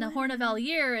then the Horn of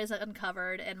Valir is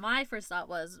uncovered, and my first thought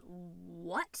was,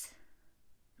 what?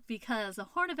 Because the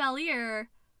Horn of Valir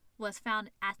was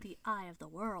found at the Eye of the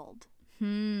World.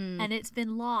 And it's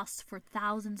been lost for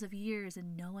thousands of years,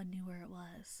 and no one knew where it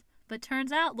was. But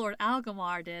turns out Lord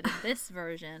Algamar did in this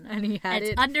version. And he had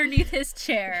it underneath his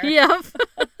chair. Yep.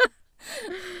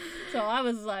 So I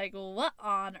was like, what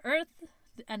on earth?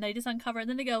 And they just uncover it, and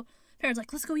then they go, parents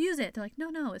like, let's go use it. They're like,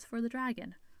 no, it's for the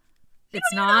dragon.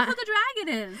 It's not. Know what the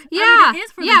dragon is. Yeah. I mean, it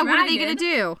is for the dragon. What are they going to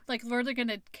do? Like, where they're going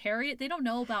to carry it? They don't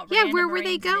know about Yeah, Rand where and were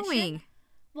they Moraine's going? mission.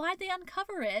 Why'd they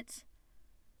uncover it?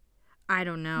 I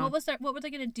don't know. What were they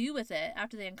going to do with it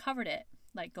after they uncovered it?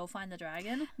 Like, go find the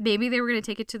dragon? Maybe they were going to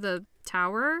take it to the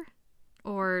tower,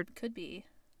 or Could be.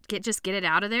 get it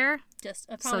out of there,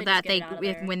 so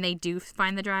that when they do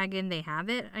find the dragon, they have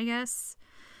it. I guess.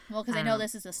 Well, because I know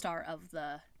this is the start of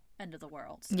the end of the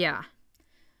world. So. Yeah.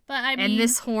 But I mean, and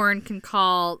this horn can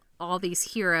call all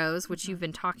these heroes, which you've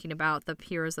been talking about, the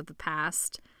heroes of the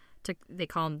past. They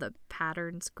call them the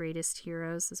pattern's greatest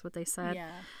heroes, is what they said.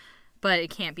 Yeah. But it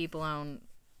can't be blown.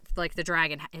 Like, the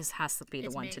dragon has to be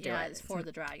the one to do it. Yeah, it's for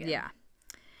the dragon. Yeah.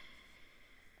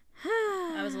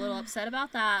 I was a little upset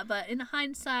about that, but in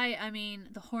hindsight, I mean,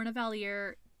 the Horn of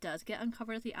Valir does get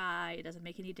uncovered at the eye. It doesn't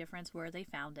make any difference where they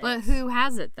found it. But who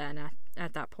has it then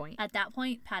at that point? At that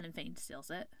point, Pat and Fane steals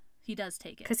it. He does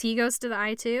take it. Because he goes to the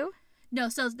eye too? No,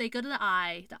 so they go to the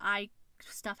eye. The eye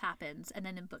stuff happens. And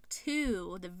then in book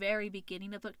 2, the very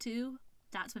beginning of book 2,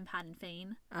 that's when Pat and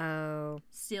Fane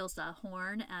steals the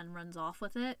horn and runs off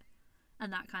with it.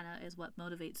 And that kind of is what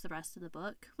motivates the rest of the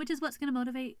book, which is what's going to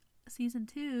motivate season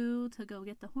 2 to go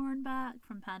get the horn back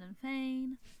from Pat and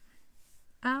Fane.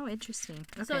 Oh, interesting.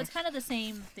 Okay. So it's kind of the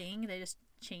same thing. They just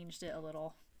changed it a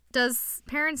little. Does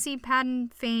Perrin see Pat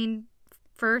and Fane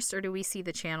first, or do we see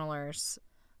the channelers?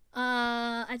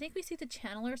 I think we see the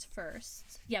channelers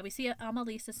first. Yeah, we see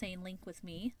Amalisa saying, "Link with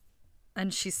me,"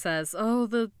 and she says, "Oh,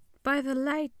 by the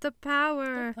light, the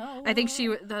power." I think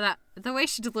the way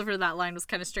she delivered that line was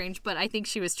kind of strange, but I think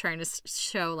she was trying to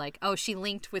show like, oh, she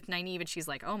linked with Nynaeve, and she's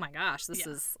like, oh my gosh, this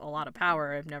is a lot of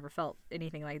power. I've never felt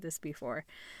anything like this before.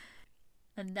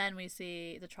 And then we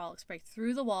see the Trollocs break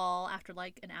through the wall after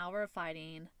like an hour of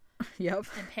fighting. Yep.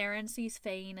 And Perrin sees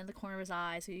Fane in the corner of his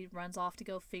eye, so he runs off to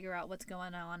go figure out what's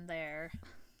going on there.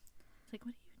 It's like,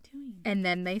 what are you doing? And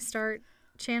then they start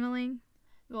channeling?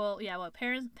 Well, yeah,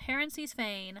 Perrin sees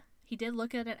Fane. He did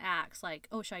look at an axe, like,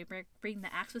 oh, should I bring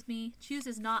the axe with me?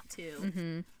 Chooses not to.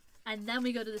 Mm-hmm. And then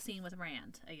we go to the scene with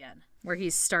Rand again. Where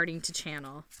he's starting to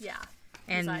channel. Yeah.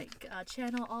 And he's like,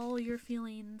 channel all your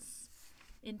feelings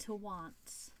into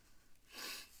wants.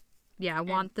 Yeah, I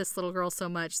want this little girl so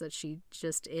much that she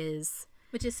just is.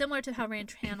 Which is similar to how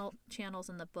Rand channels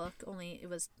in the book, only it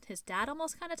was his dad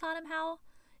almost kind of taught him how.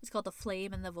 It's called the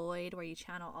Flame and the Void, where you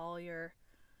channel all your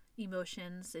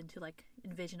emotions into, like,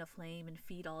 envision a flame and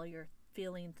feed all your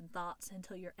feelings and thoughts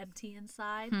until you're empty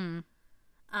inside.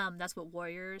 That's what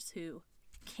warriors who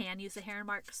can use the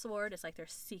Heronmark sword, it's like their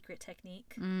secret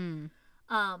technique.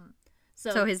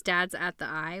 So his dad's at the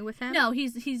eye with him? No,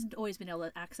 he's always been able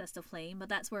to access the flame, but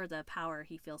that's where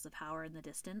he feels the power in the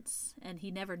distance, and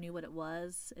he never knew what it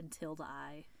was until the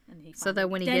eye. And so that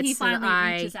when he gets to the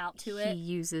eye, reaches out to it. He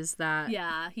uses that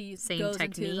he same goes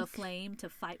technique. Into the flame to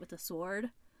fight with the sword,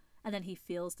 and then he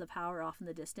feels the power off in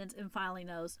the distance and finally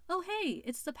knows, oh, hey,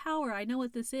 it's the power. I know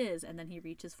what this is. And then he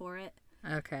reaches for it.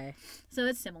 Okay. So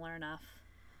it's similar enough.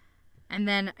 And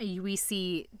then we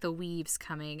see the weaves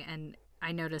coming, and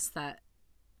I noticed that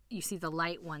you see the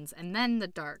light ones and then the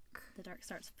dark. The dark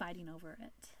starts fighting over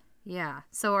it. Yeah.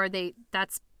 So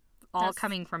that's all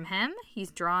coming from him?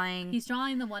 He's drawing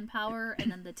the one power,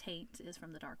 and then the taint is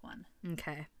from the dark one.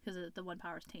 Okay. Because the one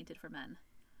power is tainted for men.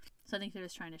 So I think they're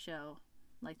just trying to show,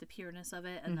 like, the pureness of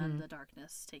it, and then the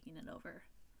darkness taking it over.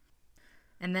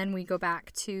 And then we go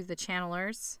back to the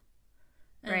channelers,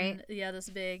 right? And, yeah, this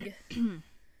big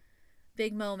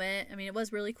moment. I mean, it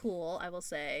was really cool, I will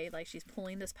say. Like, she's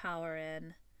pulling this power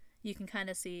in. You can kind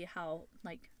of see how,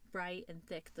 like, bright and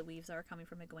thick the weaves are coming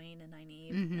from Egwene and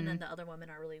Nynaeve. Mm-hmm. And then the other women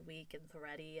are really weak and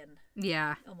thready and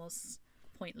almost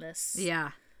pointless.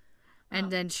 Yeah. And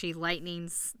then she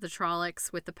lightnings the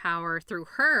Trollocs with the power through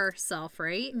herself,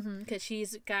 right? Because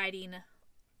she's guiding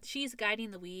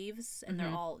the weaves, and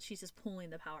she's just pulling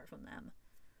the power from them.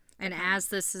 And as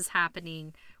this is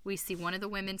happening, we see one of the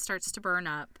women starts to burn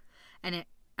up, and it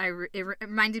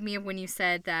reminded me of when you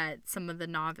said that some of the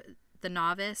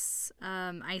novice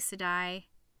Aes Sedai,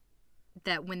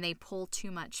 that when they pull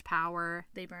too much power,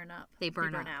 they burn up. They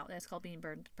burn out. That's called being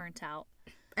burnt out.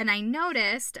 And I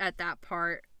noticed at that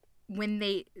part, when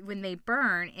they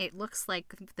burn, it looks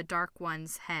like the Dark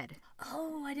One's head.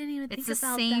 Oh, I didn't even think about that. It's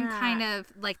the same kind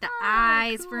of, like, the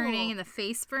eyes burning and the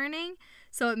face burning.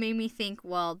 So it made me think,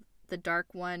 well, the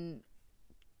Dark One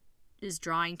is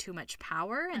drawing too much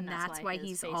power, and that's why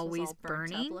he's always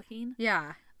burning.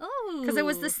 Yeah. Oh. Because it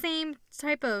was the same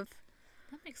type of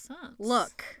that makes sense.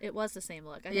 Look. It was the same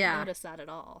look. I didn't notice that at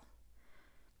all.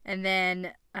 And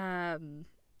then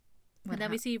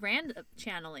we see Rand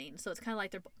channeling. So it's kind of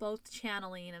like they're both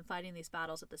channeling and fighting these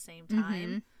battles at the same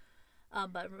time.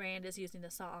 But Rand is using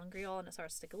the sa'angreal, and it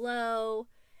starts to glow.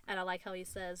 And I like how he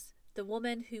says, the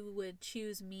woman who would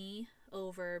choose me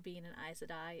over being an Aes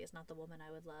Sedai is not the woman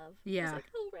I would love. Yeah. I was like,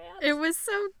 oh, Rand. It was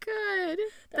so good.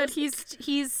 That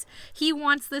he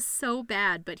wants this so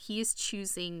bad, but he is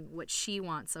choosing what she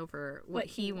wants over what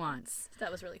he wants.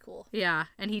 That was really cool. Yeah.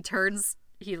 And he turns,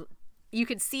 you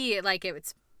could see it like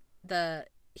it's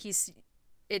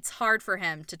hard for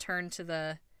him to turn to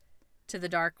the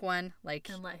Dark One, like,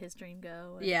 and let his dream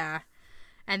go. Yeah.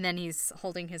 And then he's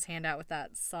holding his hand out with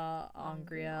that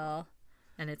sa'angreal,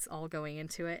 and it's all going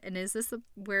into it. And is this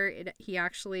where he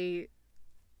actually?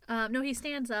 No, he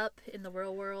stands up in the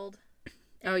real world.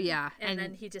 Oh yeah, and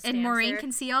then he just stands Moraine there.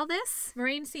 Can see all this.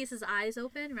 Moraine sees his eyes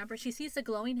open. Remember, she sees the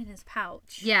glowing in his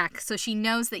pouch. Yeah, so she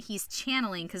knows that he's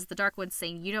channeling, because the Dark One's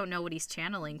saying you don't know what he's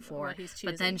channeling for. What he's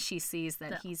choosing. But then she sees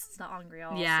that he's the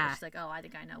Angreal. Yeah, so she's like, oh, I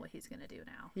think I know what he's gonna do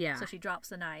now. Yeah. So she drops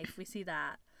the knife. We see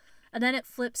that, and then it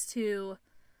flips to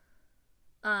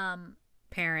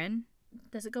Perrin.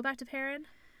 Does it go back to Perrin?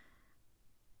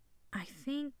 I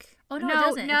think. Oh, no, it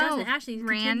doesn't. No. It doesn't. Actually, it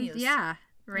Rand, continues. yeah.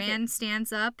 Rand Okay.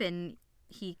 stands up and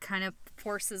he kind of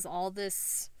forces all the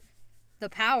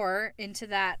power into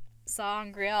that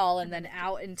sangreal and then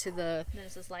out into the...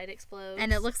 There's this light explodes.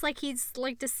 And it looks like he's,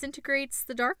 like, disintegrates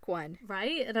the Dark One.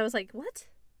 Right? And I was like, what?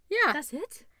 Yeah. That's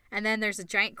it? And then there's a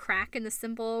giant crack in the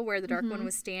symbol where the Dark One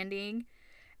was standing.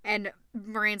 And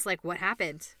Moiraine's like, what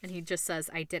happened? And he just says,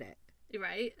 I did it.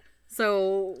 Right?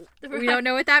 So we don't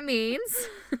know what that means.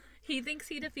 He thinks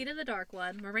he defeated the Dark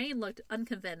One. Moiraine looked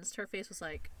unconvinced. Her face was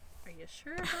like, are you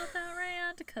sure about that,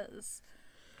 Rand? Because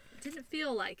it didn't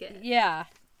feel like it. Yeah.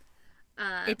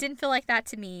 It didn't feel like that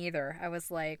to me either. I was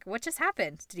like, what just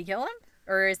happened? Did he kill him?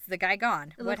 Or is the guy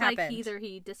gone? It What looked happened? like either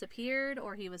he disappeared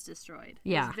or he was destroyed.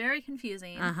 Yeah. It was very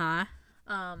confusing. Uh-huh.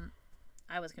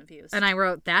 I was confused. And I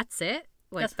wrote, that's it?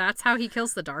 Like, that's how he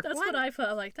kills the Dark That's One? what I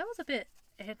felt like. That was a bit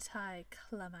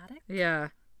anticlimactic. Yeah.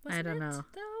 Wasn't I don't it, know.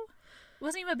 though? It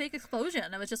wasn't even a big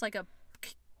explosion. It was just like a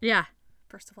Yeah.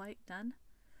 burst of light. Done.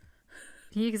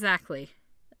 Exactly.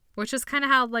 Which is kind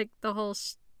of how, like, the whole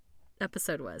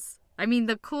episode was. I mean,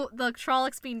 the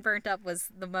Trollocs being burnt up was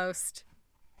the most...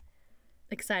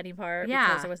 Exciting part. Yeah.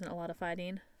 Because there wasn't a lot of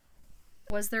fighting.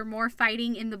 Was there more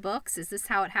fighting in the books? Is this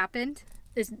how it happened?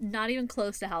 It's not even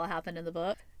close to how it happened in the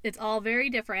book. It's all very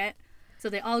different. So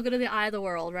they all go to the Eye of the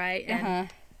World, right? And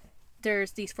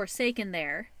there's these Forsaken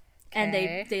there. And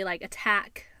they like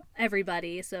attack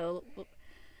everybody. So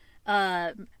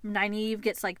Nynaeve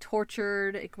gets like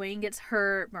tortured. Egwene gets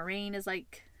hurt. Moiraine is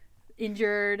like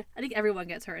injured. I think everyone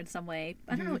gets hurt in some way.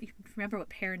 I don't know. Remember what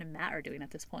Perrin and Mat are doing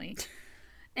at this point.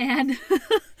 And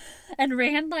and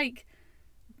Rand like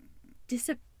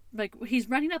he's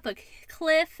running up a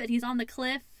cliff and he's on the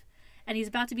cliff and he's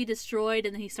about to be destroyed,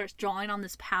 and then he starts drawing on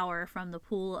this power from the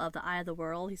pool of the Eye of the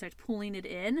World. He starts pulling it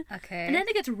in. Okay. And then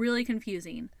it gets really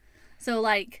confusing. So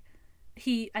like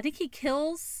I think he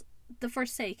kills the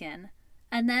Forsaken,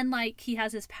 and then like he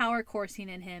has his power coursing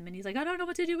in him, and he's like, I don't know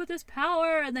what to do with this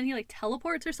power, and then he like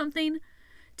teleports or something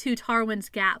to Tarwin's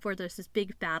Gap where there's this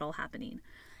big battle happening.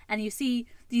 And you see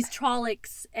these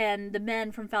Trollocs and the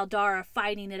men from Faldara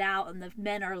fighting it out, and the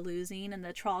men are losing, and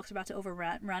the Trollocs are about to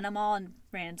overrun them all, and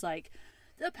Rand's like,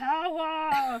 the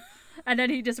power! And then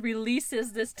he just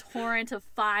releases this torrent of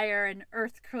fire and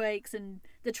earthquakes, and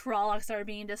the Trollocs are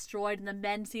being destroyed, and the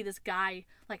men see this guy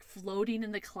like floating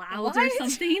in the clouds or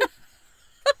something.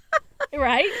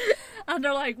 Right? And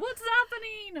they're like, what's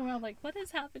happening? And we're all like, what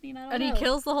is happening? I don't know. And he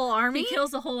kills the whole army? He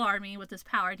kills the whole army with his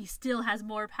power, and he still has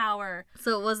more power.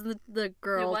 So it wasn't the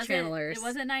girl channelers. It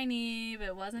wasn't Nynaeve,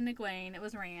 it wasn't Egwene, it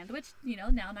was Rand, which, you know,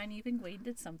 now Nynaeve and Egwene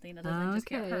did something other than just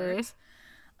get hurt.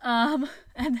 And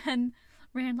then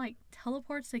Rand, like,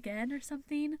 teleports again or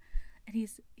something, and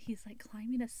he's like,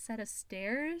 climbing a set of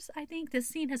stairs, I think. This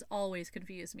scene has always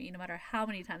confused me, no matter how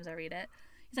many times I read it.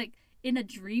 He's, like, in a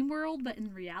dream world, but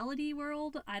in reality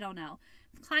world, I don't know.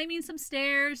 Climbing some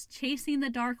stairs, chasing the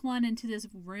Dark One into this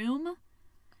room.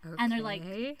 Okay. And they're like,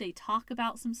 they talk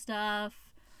about some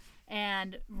stuff,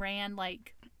 and Rand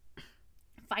like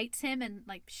fights him and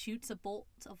like shoots a bolt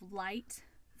of light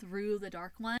through the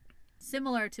Dark One,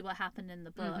 similar to what happened in the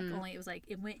book. Only it was like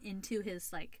it went into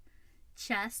his like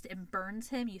chest and burns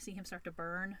him. You see him start to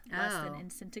burn less than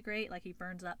disintegrate, like he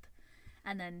burns up,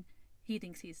 and then he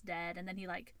thinks he's dead, and then he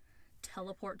like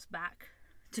teleports back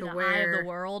to the Eye of the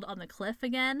World on the cliff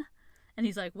again. And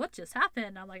he's like, what just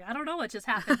happened? I'm like, I don't know what just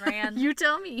happened, Rand. You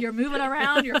tell me. You're moving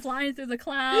around. You're flying through the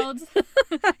clouds.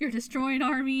 You're destroying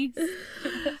armies.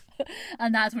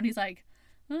 And that's when he's like,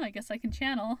 oh, I guess I can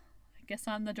channel. I guess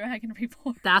I'm the Dragon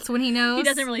Reborn. That's when he knows? He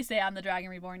doesn't really say I'm the Dragon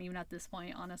Reborn even at this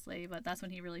point, honestly. But that's when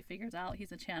he really figures out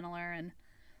he's a channeler. And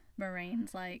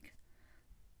Moraine's like,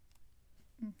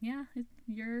 yeah,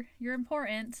 you're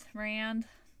important, Rand.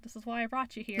 This is why I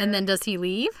brought you here. And then does he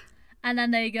leave? And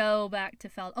then they go back to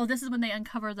Oh, this is when they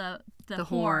uncover the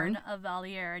horn of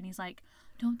Valier, and he's like,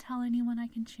 "Don't tell anyone I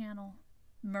can channel."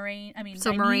 Moraine's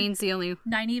the only.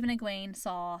 Nynaeve and Egwene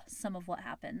saw some of what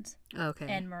happened. Okay.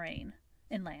 And Moiraine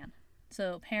in Lan.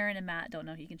 So Perrin and Mat don't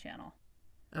know he can channel.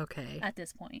 Okay. At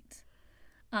this point,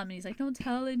 and he's like, "Don't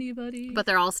tell anybody." But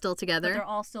they're all still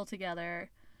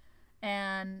together.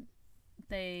 And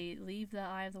they leave the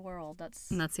Eye of the World. That's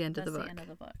the end of the book. That's the end of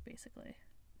the book, basically.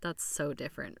 That's so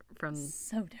different from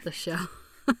the show.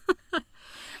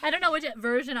 I don't know which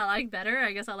version I like better.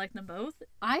 I guess I like them both.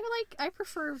 I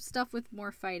prefer stuff with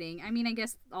more fighting. I mean, I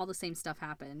guess all the same stuff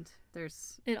happened.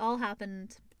 It all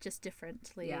happened just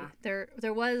differently. Yeah.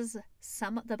 There was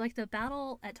the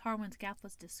battle at Tarwin's Gap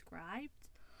was described,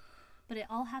 but it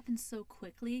all happened so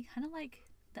quickly, kind of like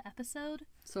the episode.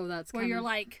 So that's where kind you're of,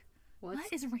 like, what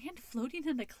is Rand floating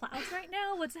in the clouds right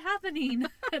now? What's happening?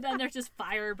 And then there's just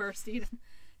fire bursting,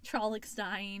 Trollocs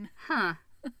dying. Huh.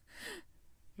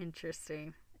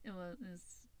 Interesting. It was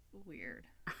weird.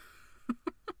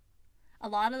 A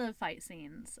lot of the fight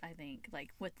scenes, I think, like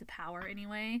with the power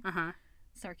anyway,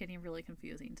 start getting really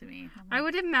confusing to me. I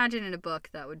would imagine in a book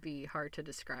that would be hard to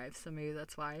describe, so maybe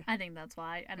that's why. I think that's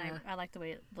why, and I like the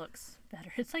way it looks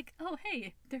better. It's like, oh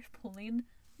hey, they're pulling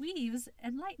weaves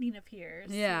and lightning appears.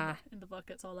 Yeah. In the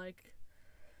book, it's all like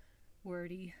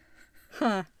wordy.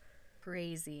 Huh.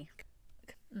 Crazy.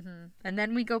 Mm-hmm. And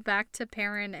then we go back to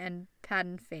Perrin and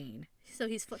Padan Fain. So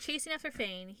he's chasing after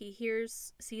Fain. He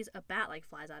sees a bat like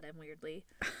flies at him weirdly,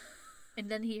 and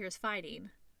then he hears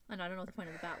fighting. And I don't know what the point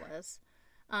of the bat was.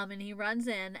 And he runs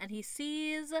in and he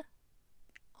sees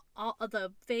all of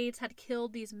the Fades had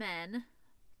killed these men,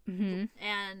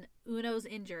 and Uno's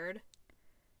injured,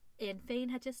 and Fain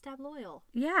had just stabbed Loyal.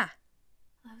 Yeah.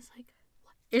 I was like,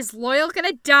 what is Loyal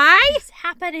gonna die? What's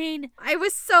happening? I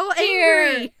was so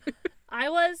angry. I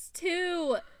was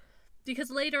too.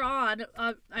 Because later on,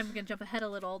 I'm going to jump ahead a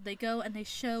little, they go and they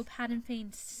show Padan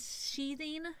Fain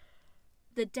sheathing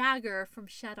the dagger from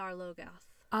Shadar Logoth.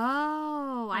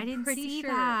 Oh, I didn't see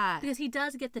that. Because he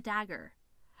does get the dagger.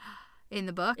 In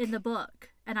the book? In the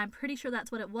book. And I'm pretty sure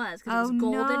that's what it was. Because it was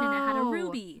golden and it had a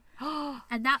ruby.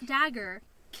 And that dagger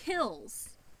kills.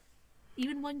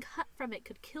 Even one cut from it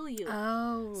could kill you.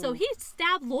 Oh. So he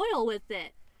stabbed Loyal with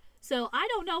it. So I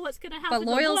don't know what's going to happen to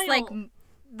Loyal's Loyal. like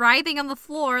writhing on the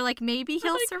floor, like maybe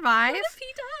he'll survive. What if he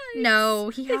dies? No,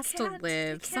 he has to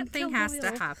live. Something has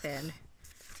to happen.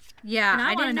 Yeah, and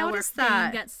I didn't know notice where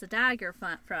that. Fain gets the dagger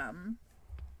from.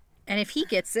 And if he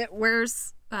gets it,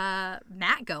 where's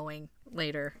Matt going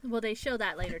later? Well, they show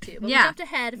that later too. But we jumped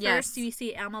ahead. First, we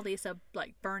see Amalisa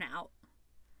like burn out.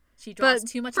 She draws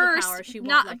too much of the power. She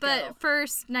won't let go. But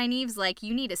first, Nynaeve's like,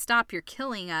 "You need to stop. You're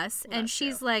killing us." Well, and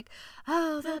she's true. like,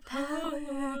 "Oh, the power."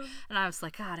 And I was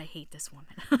like, "God, I hate this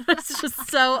woman." It's just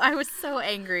so. I was so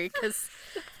angry because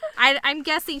I'm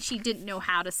guessing she didn't know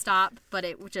how to stop, but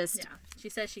it just. Yeah, she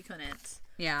says she couldn't.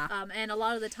 Yeah. And a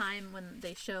lot of the time when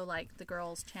they show like the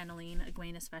girls channeling,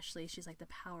 Egwene especially, she's like, the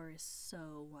power is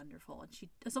so wonderful, and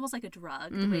it's almost like a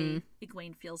drug. The way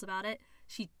Egwene feels about it,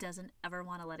 she doesn't ever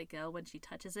want to let it go when she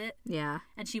touches it. Yeah.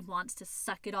 And she wants to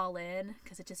suck it all in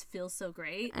because it just feels so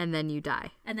great. And then you die.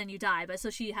 But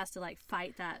so she has to like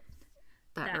fight that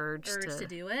urge to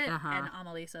do it. And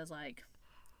Amalisa's like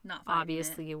not fighting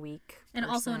obviously it. A weak and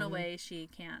person. also in a way she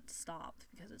can't stop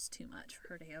because it's too much for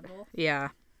her to handle. Yeah.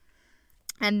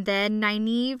 And then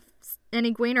Nynaeve and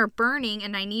Egwene are burning,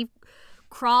 and Nynaeve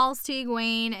crawls to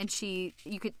Egwene, and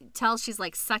you could tell she's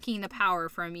like sucking the power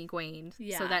from Egwene,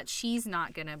 so that she's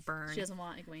not gonna burn. She doesn't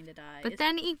want Egwene to die. But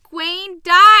then Egwene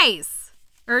dies,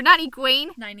 or not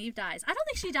Egwene. Nynaeve dies. I don't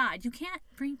think she died. You can't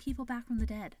bring people back from the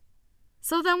dead.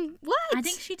 So then what? I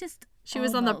think she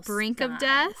was on the brink of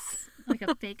death, like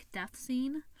a fake death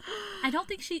scene. I don't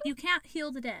think you can't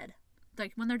heal the dead.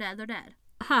 Like when they're dead, they're dead.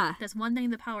 Huh? That's one thing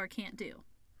the power can't do.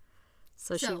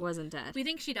 So she wasn't dead. We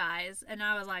think she dies, and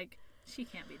I was like, she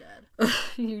can't be dead.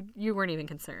 You weren't even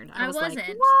concerned. I wasn't.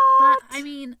 Like, what? But I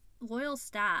mean, Loyal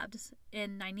stabbed,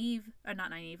 and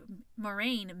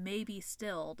Moraine may be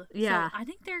stilled. Yeah. So I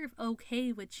think they're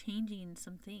okay with changing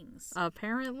some things.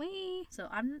 Apparently. So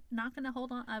I'm not gonna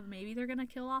hold on. Maybe they're gonna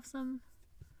kill off some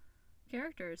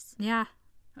characters. Yeah.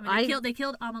 I mean, they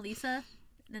killed Amalisa,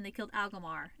 then they killed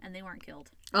Algamar, and they weren't killed.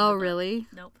 Oh, really?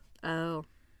 Nope. Oh.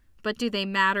 But do they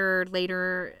matter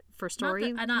later for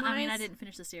story? I mean, I didn't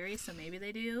finish the series, so maybe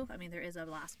they do. I mean, there is a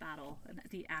last battle,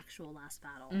 the actual last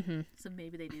battle. Mm-hmm. So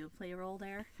maybe they do play a role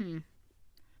there.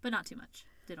 But not too much.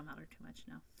 They don't matter too much,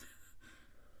 no.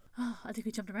 Oh, I think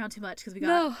we jumped around too much because we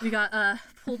got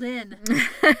pulled in.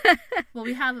 Well,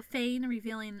 we have Fain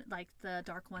revealing like the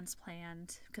Dark One's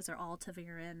planned because they're all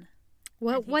Taviran.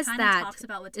 What was that? Talks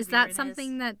about what is that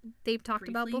something that they've talked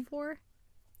about before?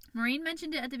 Moraine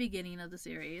mentioned it at the beginning of the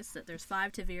series that there's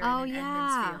 5 Taviran in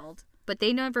Edmund's Field. But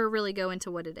they never really go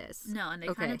into what it is. No, and they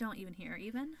kind of don't even hear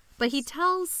even. But he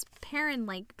tells Perrin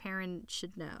like Perrin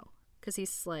should know because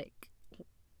he's like,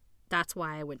 that's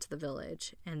why I went to the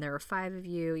village, and there are 5 of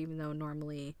you, even though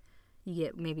normally you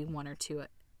get maybe 1 or 2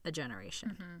 a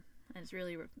generation. And it's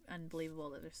really unbelievable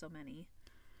that there's so many.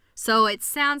 So it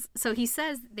sounds. So he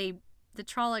says the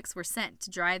Trollocs were sent to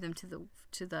drive them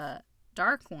to the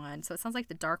Dark One. So it sounds like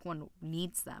the Dark One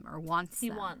needs them or wants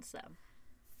them. He wants them.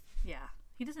 Yeah,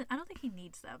 he doesn't. I don't think he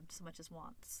needs them so much as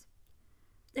wants.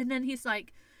 And then he's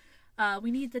like,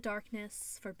 "We need the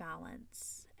darkness for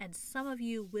balance, and some of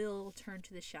you will turn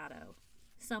to the shadow.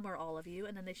 Some or all of you."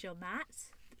 And then they show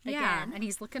Matt Yeah, again. and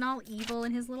he's looking all evil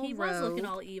in his little He robe. was looking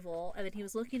all evil, and then he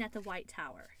was looking at the White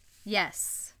Tower.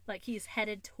 Yes. Like, he's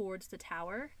headed towards the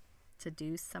tower. To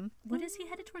do something. What is he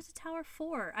headed towards the tower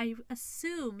for? I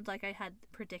assumed, like I had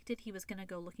predicted, he was going to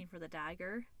go looking for the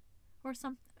dagger or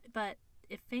something. But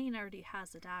if Fane already has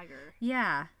the dagger...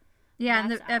 Yeah. Yeah, and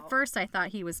that's at out. first I thought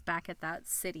he was back at that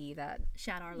city that...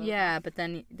 Shadar Lothar. Yeah, but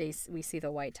then we see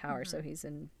the White Tower, so he's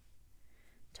in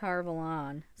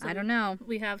Tarvalon. So I don't know.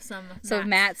 We have some... So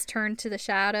Matt's turned to the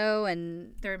shadow,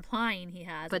 and... They're implying he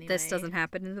has, But this doesn't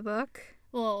happen in the book?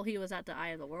 Well, he was at the Eye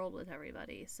of the World with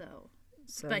everybody, so...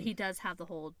 But he does have the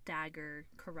whole dagger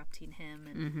corrupting him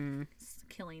and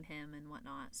killing him and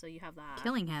whatnot. So you have that.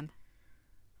 Killing him?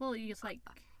 Well, you just like,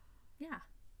 yeah.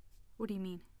 What do you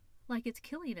mean? Like, it's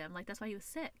killing him. Like, that's why he was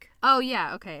sick. Oh,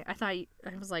 yeah, okay. I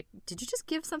was like, did you just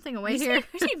give something away here?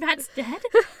 You see Matt's dead?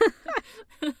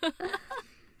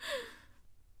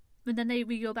 But then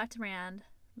we go back to Rand,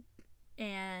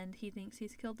 and he thinks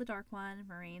he's killed the Dark One.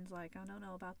 Moraine's like, I don't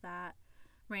know about that.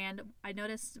 I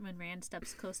noticed when Rand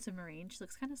steps close to Moraine, she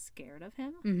looks kind of scared of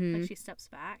him. Like, she steps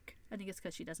back. I think it's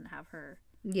because she doesn't have her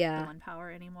the one power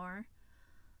anymore.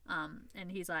 And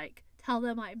he's like, tell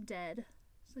them I'm dead.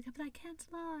 She's like, but I can't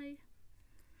lie.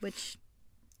 Which,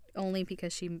 only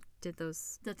because she did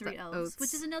those... The 3 oaths.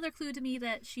 Which is another clue to me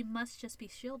that she must just be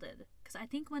shielded. Because I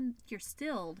think when you're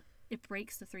stilled, it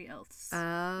breaks the 3 oaths.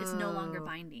 Oh. It's no longer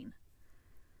binding.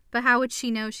 But how would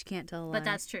she know she can't tell a lie? But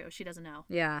that's true. She doesn't know.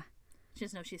 Yeah. She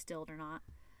doesn't know if she's stilled or not.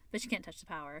 But she can't touch the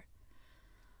power.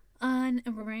 And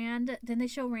Rand, then they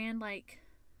show Rand, like...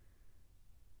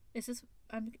 Is this...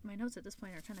 my notes at this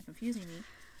point are kind of confusing me.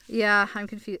 Yeah, I'm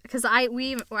confused. Because I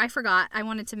forgot. I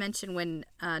wanted to mention when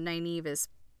Nynaeve is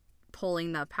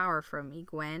pulling the power from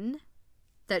Egwene,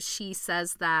 that she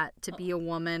says that to be a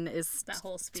woman is that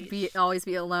whole speech. to always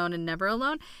be alone and never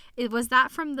alone. Was that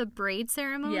from the braid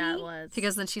ceremony? Yeah, it was.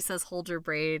 Because then she says, hold your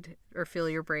braid or feel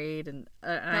your braid. And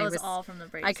that was all from the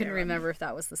braid I couldn't ceremony. remember if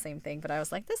that was the same thing, but I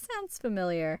was like, this sounds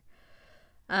familiar.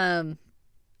 I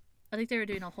think they were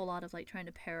doing a whole lot of, like, trying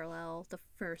to parallel the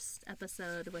first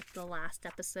episode with the last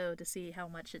episode to see how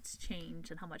much it's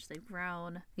changed and how much they've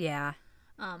grown. Yeah.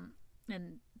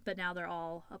 But now they're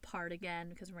all apart again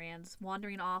because Rand's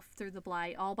wandering off through the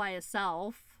Blight all by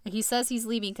himself. He says he's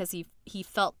leaving because he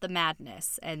felt the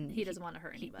madness, and He doesn't want to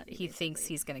hurt anybody. He thinks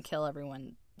he's going to kill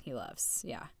everyone he loves.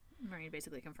 Yeah. Moraine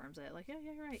basically confirms it. Like, yeah,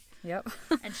 you're right. Yep.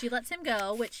 And she lets him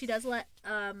go, which she does let...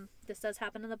 this does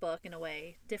happen in the book in a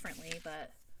way differently,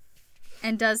 but...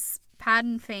 And does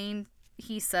Padden Fane...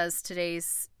 He says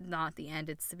today's not the end,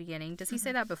 it's the beginning. Does he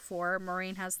say that before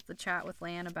Moraine has the chat with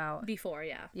Lan about... Before,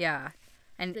 yeah. Yeah.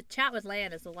 And the chat with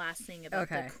Lan is the last thing about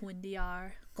the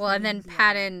Quindiar. Well, and then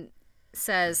Padden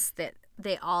says that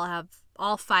they all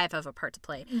 5 have a part to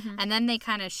play. And then they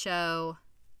kind of show...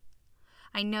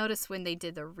 I noticed when they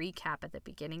did the recap at the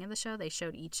beginning of the show, they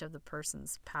showed each of the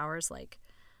person's powers, like...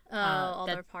 all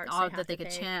their parts that they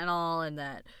could channel, and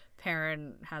that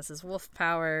Perrin has his wolf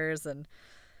powers, and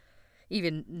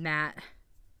even Matt.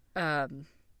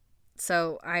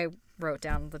 So I wrote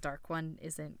down the Dark One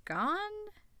isn't gone.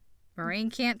 Moraine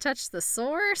can't touch the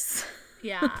source.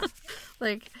 Yeah.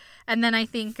 And then I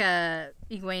think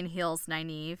Egwene heals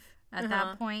Nynaeve at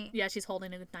that point. Yeah, she's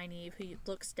holding it with Nynaeve, who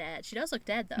looks dead. She does look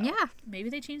dead, though. Yeah. Maybe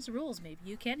they changed the rules. Maybe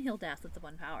you can heal death with the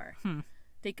one power.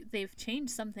 They've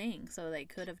changed something, so they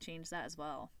could have changed that as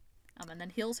well. And then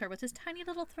heals her with this tiny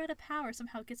little thread of power.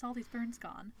 Somehow gets all these burns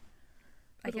gone.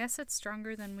 I guess it's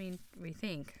stronger than we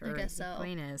think. I guess so.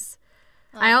 Egwene is.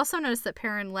 I also noticed that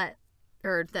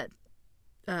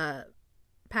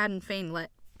Padden Fane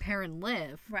let Perrin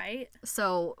live. Right.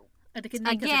 So Again,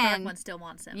 the Dark One still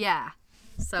wants him. Yeah.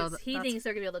 So he thinks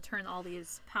they're going to be able to turn all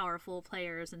these powerful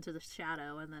players into the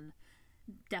shadow and then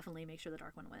definitely make sure the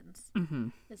Dark One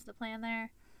wins. Is the plan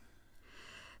there.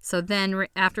 So then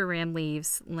after Rand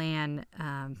leaves, Lan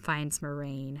finds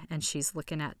Moraine, and she's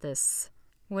looking at this,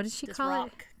 what did she call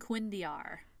rock, it?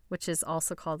 Quindiar. Which is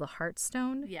also called the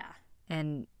Heartstone. Yeah.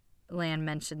 And Lan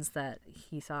mentions that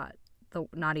he thought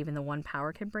not even the one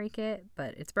power can break it,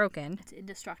 but it's broken. It's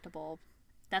indestructible.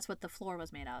 That's what the floor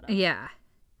was made out of. Yeah.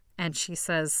 And she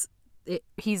says,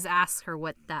 he's asked her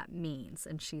what that means,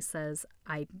 and she says,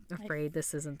 I'm afraid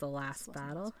this isn't the last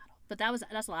battle. But that's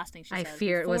the last thing she says. I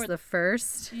fear it was the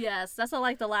first. Yes, that's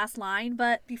like the last line.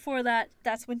 But before that,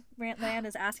 that's when Lan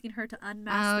is asking her to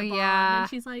unmask the bond. Yeah. And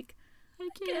she's like, I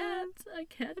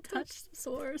can't touch the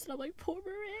source. And I'm like, poor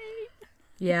Moraine.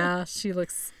 Yeah, she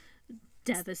looks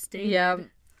devastated. Yeah.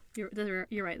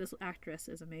 You're right. This actress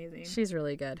is amazing. She's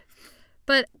really good.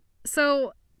 But,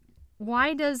 so,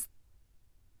 why does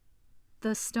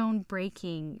the stone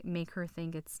breaking make her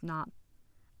think it's not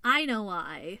I know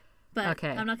why, but Okay.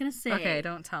 I'm not going to say. Okay,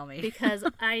 don't tell me. Because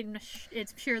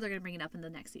it's sure they're going to bring it up in the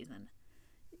next season.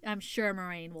 I'm sure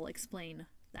Moraine will explain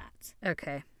that.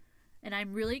 Okay. And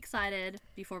I'm really excited,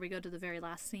 before we go to the very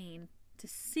last scene, to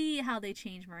see how they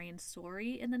change Moraine's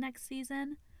story in the next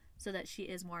season so that she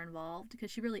is more involved,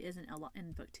 because she really isn't a lot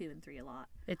in book 2 and 3 a lot.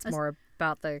 It's more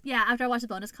about the... Yeah, after I watched the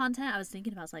bonus content, I was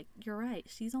thinking about, I was like, you're right.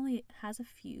 She's only has a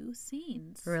few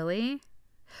scenes. Really?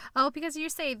 Oh, because you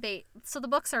say so the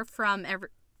books are from every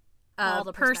all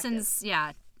the person's,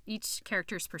 each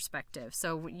character's perspective.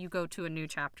 So you go to a new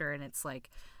chapter and it's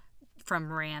like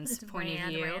from Rand's point of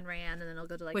view. Rand, and then it'll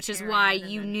go to like which Karen, is why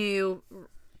you knew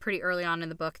pretty early on in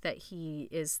the book that he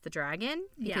is the dragon,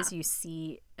 because you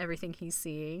see everything he's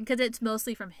seeing. Because it's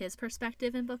mostly from his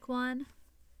perspective in book 1.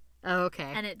 Oh,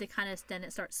 okay. And then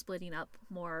it starts splitting up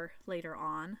more later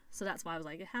on. So that's why I was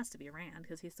like, it has to be Rand,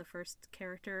 because he's the first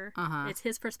character. Uh-huh. It's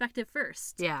his perspective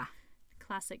first. Yeah.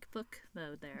 Classic book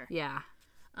mode there. Yeah.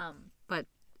 But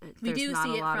we do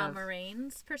see it from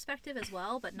Moraine's perspective as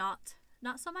well, but not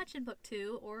so much in book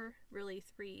 2 or really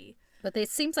 3. But it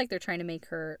seems like they're trying to make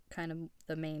her kind of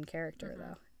the main character,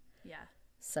 though. Yeah.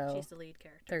 So she's the lead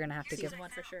character. They're gonna have to Season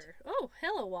 1 for sure. Oh,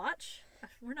 hello, Watch.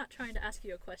 We're not trying to ask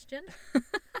you a question.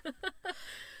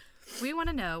 We want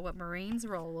to know what Moraine's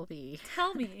role will be.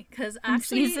 Tell me, because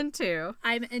actually, Season 2.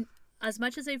 As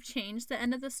much as they've changed the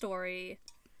end of the story,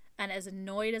 and as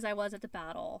annoyed as I was at the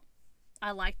battle,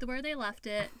 I liked where they left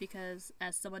it, because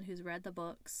as someone who's read the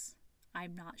books,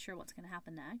 I'm not sure what's going to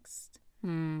happen next.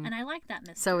 And I like that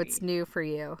mystery. So it's new for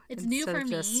you. It's new for me.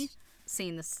 Just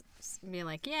seeing this, being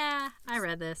like, yeah, I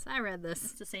read this.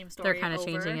 It's the same story. They're kind of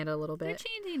changing it a little bit. They're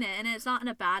changing it, and it's not in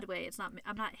a bad way.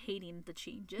 I'm not hating the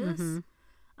changes. Mm-hmm.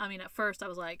 I mean, at first I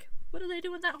was like, what are they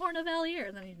doing with that Horn of Valier?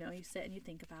 And then, you sit and you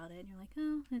think about it, and you're like,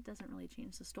 oh, it doesn't really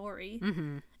change the story.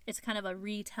 Mm-hmm. It's kind of a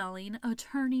retelling, a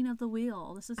turning of the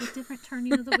wheel. This is a different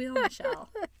turning of the wheel, Michelle.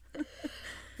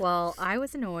 Well, I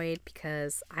was annoyed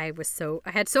because I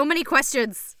had so many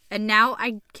questions, and now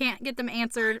I can't get them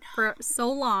answered for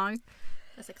so long.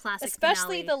 That's a classic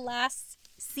Especially finale. the last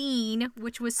scene,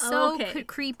 which was so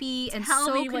creepy and Tell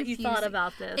so me confusing. what you thought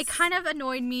about this. It kind of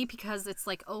annoyed me because it's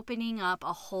like opening up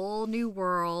a whole new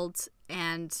world,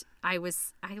 and I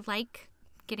like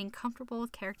getting comfortable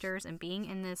with characters and being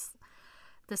in this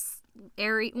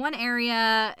one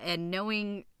area and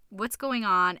knowing what's going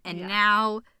on, and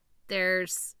now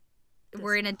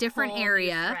we're in a different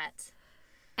area,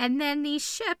 and then these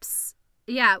ships,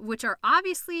 which are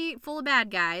obviously full of bad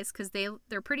guys, because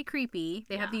they're pretty creepy.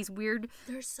 They have these weird,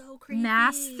 they're so creepy,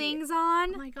 mask things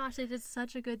on. Oh my gosh, they did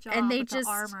such a good job. And they with just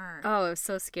the armor. Oh, it was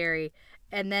so scary.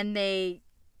 And then they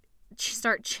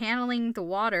start channeling the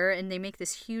water, and they make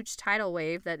this huge tidal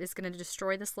wave that is going to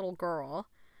destroy this little girl.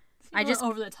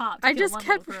 Over the top. I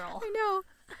know.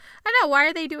 Why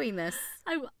are they doing this?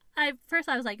 First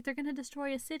I was like, they're gonna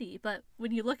destroy a city, but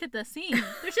when you look at the scene,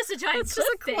 there's just a giant it's just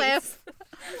a cliff.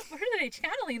 What are they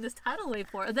channeling this tidal wave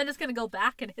for? And then it's gonna go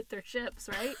back and hit their ships,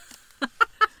 right?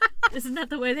 Isn't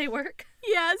that the way they work?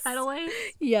 Yes. Tidal waves?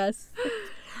 Yes.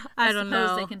 I don't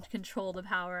know. They can control the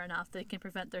power enough they can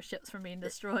prevent their ships from being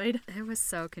destroyed. It was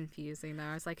so confusing though.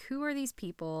 I was like, who are these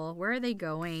people? Where are they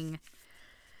going?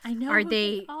 I know. Are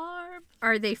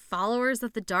they followers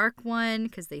of the Dark One?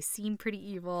 Because they seem pretty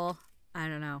evil. I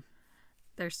don't know.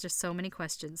 There's just so many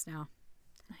questions now.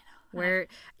 I know. Where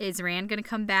is Rand going to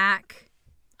come back?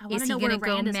 I want to know where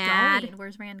Rand is going.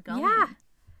 Where's Rand going? Yeah.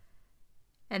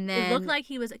 And then it looked like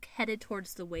he was headed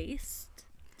towards the waste,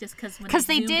 just because when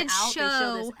they did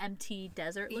show this empty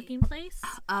desert-looking place.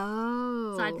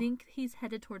 Oh. So I think he's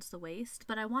headed towards the waste,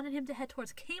 but I wanted him to head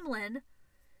towards Camelin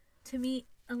to meet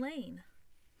Elaine,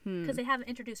 because they haven't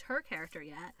introduced her character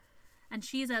yet, and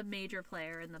she's a major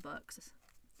player in the books.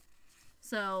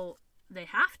 So they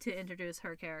have to introduce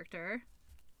her character.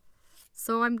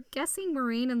 So I'm guessing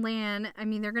Moraine and Lan,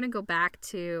 they're going to go back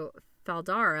to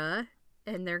Faldara,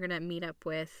 and they're going to meet up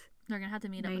with... They're going to have to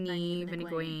meet up with Nynaeve and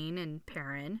Egwene and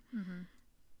Perrin.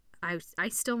 Mm-hmm. I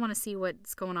still want to see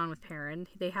what's going on with Perrin.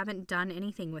 They haven't done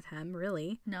anything with him,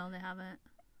 really. No, they haven't.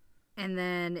 And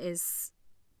then is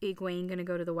Egwene going to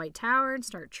go to the White Tower and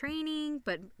start training?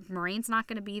 But Moraine's not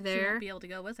going to be there. She won't be able to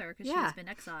go with her because she's been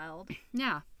exiled.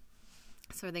 Yeah.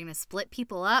 So are they going to split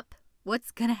people up?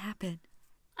 What's going to happen?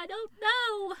 I don't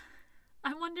know.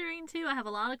 I'm wondering, too. I have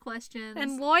a lot of questions.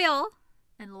 And Loyal.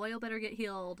 And Loyal better get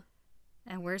healed.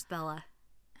 And where's Bella?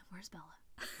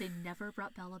 They never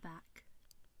brought Bella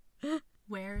back.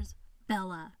 Where's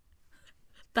Bella?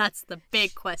 That's the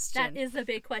big question. That is the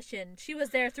big question. She was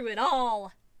there through it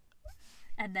all.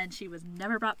 And then she was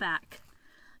never brought back.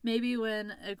 Maybe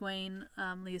when Egwene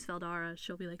leaves Veldara,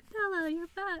 she'll be like, Bella, you're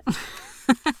back.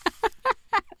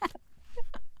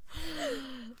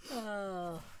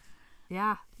 Oh.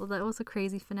 Yeah, well, that was a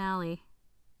crazy finale.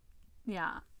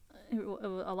 Yeah,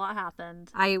 a lot happened.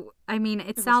 I mean,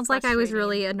 it sounds like I was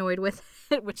really annoyed with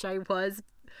it, which I was,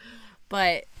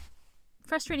 but...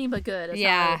 Frustrating but good is how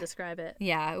I would describe it.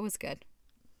 Yeah, it was good.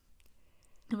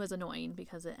 It was annoying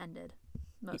because it ended,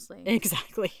 mostly.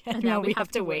 Exactly. And now we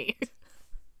have to wait.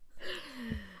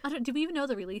 Do we even know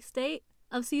the release date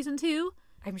of season 2?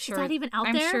 I'm sure. Is that even out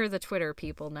there? I'm sure the Twitter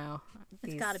people know.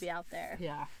 It's got to be out there.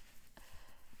 Yeah.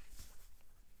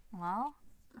 Well,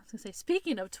 I was going to say,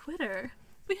 speaking of Twitter,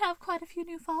 we have quite a few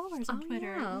new followers on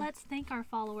Twitter. Yeah. Let's thank our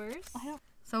followers.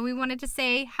 So we wanted to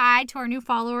say hi to our new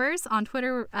followers on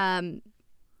Twitter.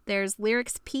 There's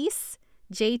Lyrics Peace,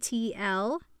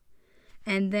 JTL.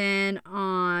 And then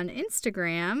on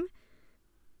Instagram,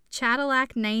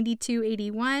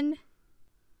 Cadillac9281,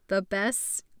 The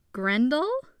Best Grendel,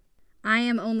 I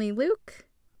Am Only Luke,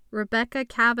 Rebecca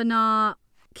Kavanaugh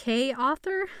K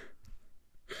author.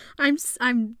 I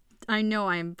know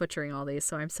I'm butchering all these,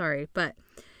 so I'm sorry,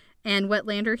 and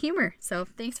Wetlander Humor. So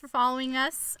thanks for following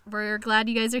us. We're glad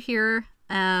you guys are here.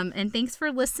 And thanks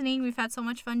for listening. We've had so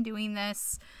much fun doing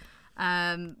this.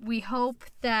 We hope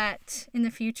that in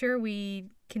the future we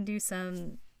can do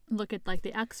some look at like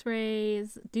the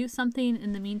x-rays, do something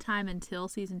in the meantime until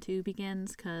season 2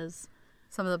 begins, because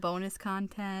some of the bonus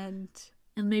content,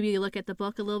 and maybe look at the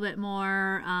book a little bit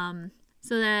more,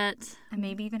 so that, and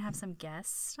maybe even have some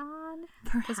guests on,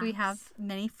 because we have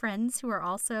many friends who are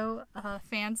also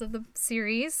fans of the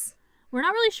series. We're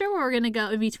not really sure where we're gonna go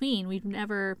in between. We've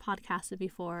never podcasted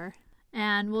before,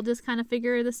 and we'll just kind of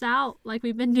figure this out like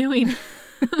we've been doing.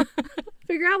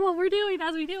 Figure out what we're doing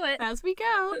as we do it. As we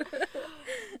go.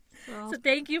 So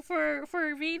thank you for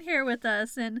being here with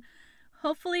us, and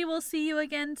hopefully we'll see you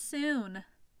again soon.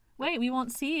 Wait, we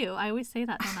won't see you. I always say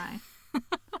that, don't I?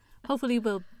 Hopefully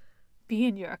we'll be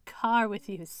in your car with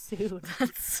you soon.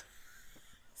 That's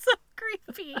so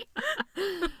creepy.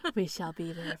 We shall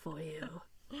be there for you.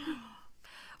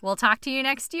 We'll talk to you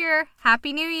next year.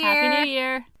 Happy New Year. Happy New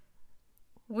Year.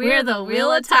 We're the Wheel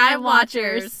of Time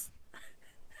Watchers.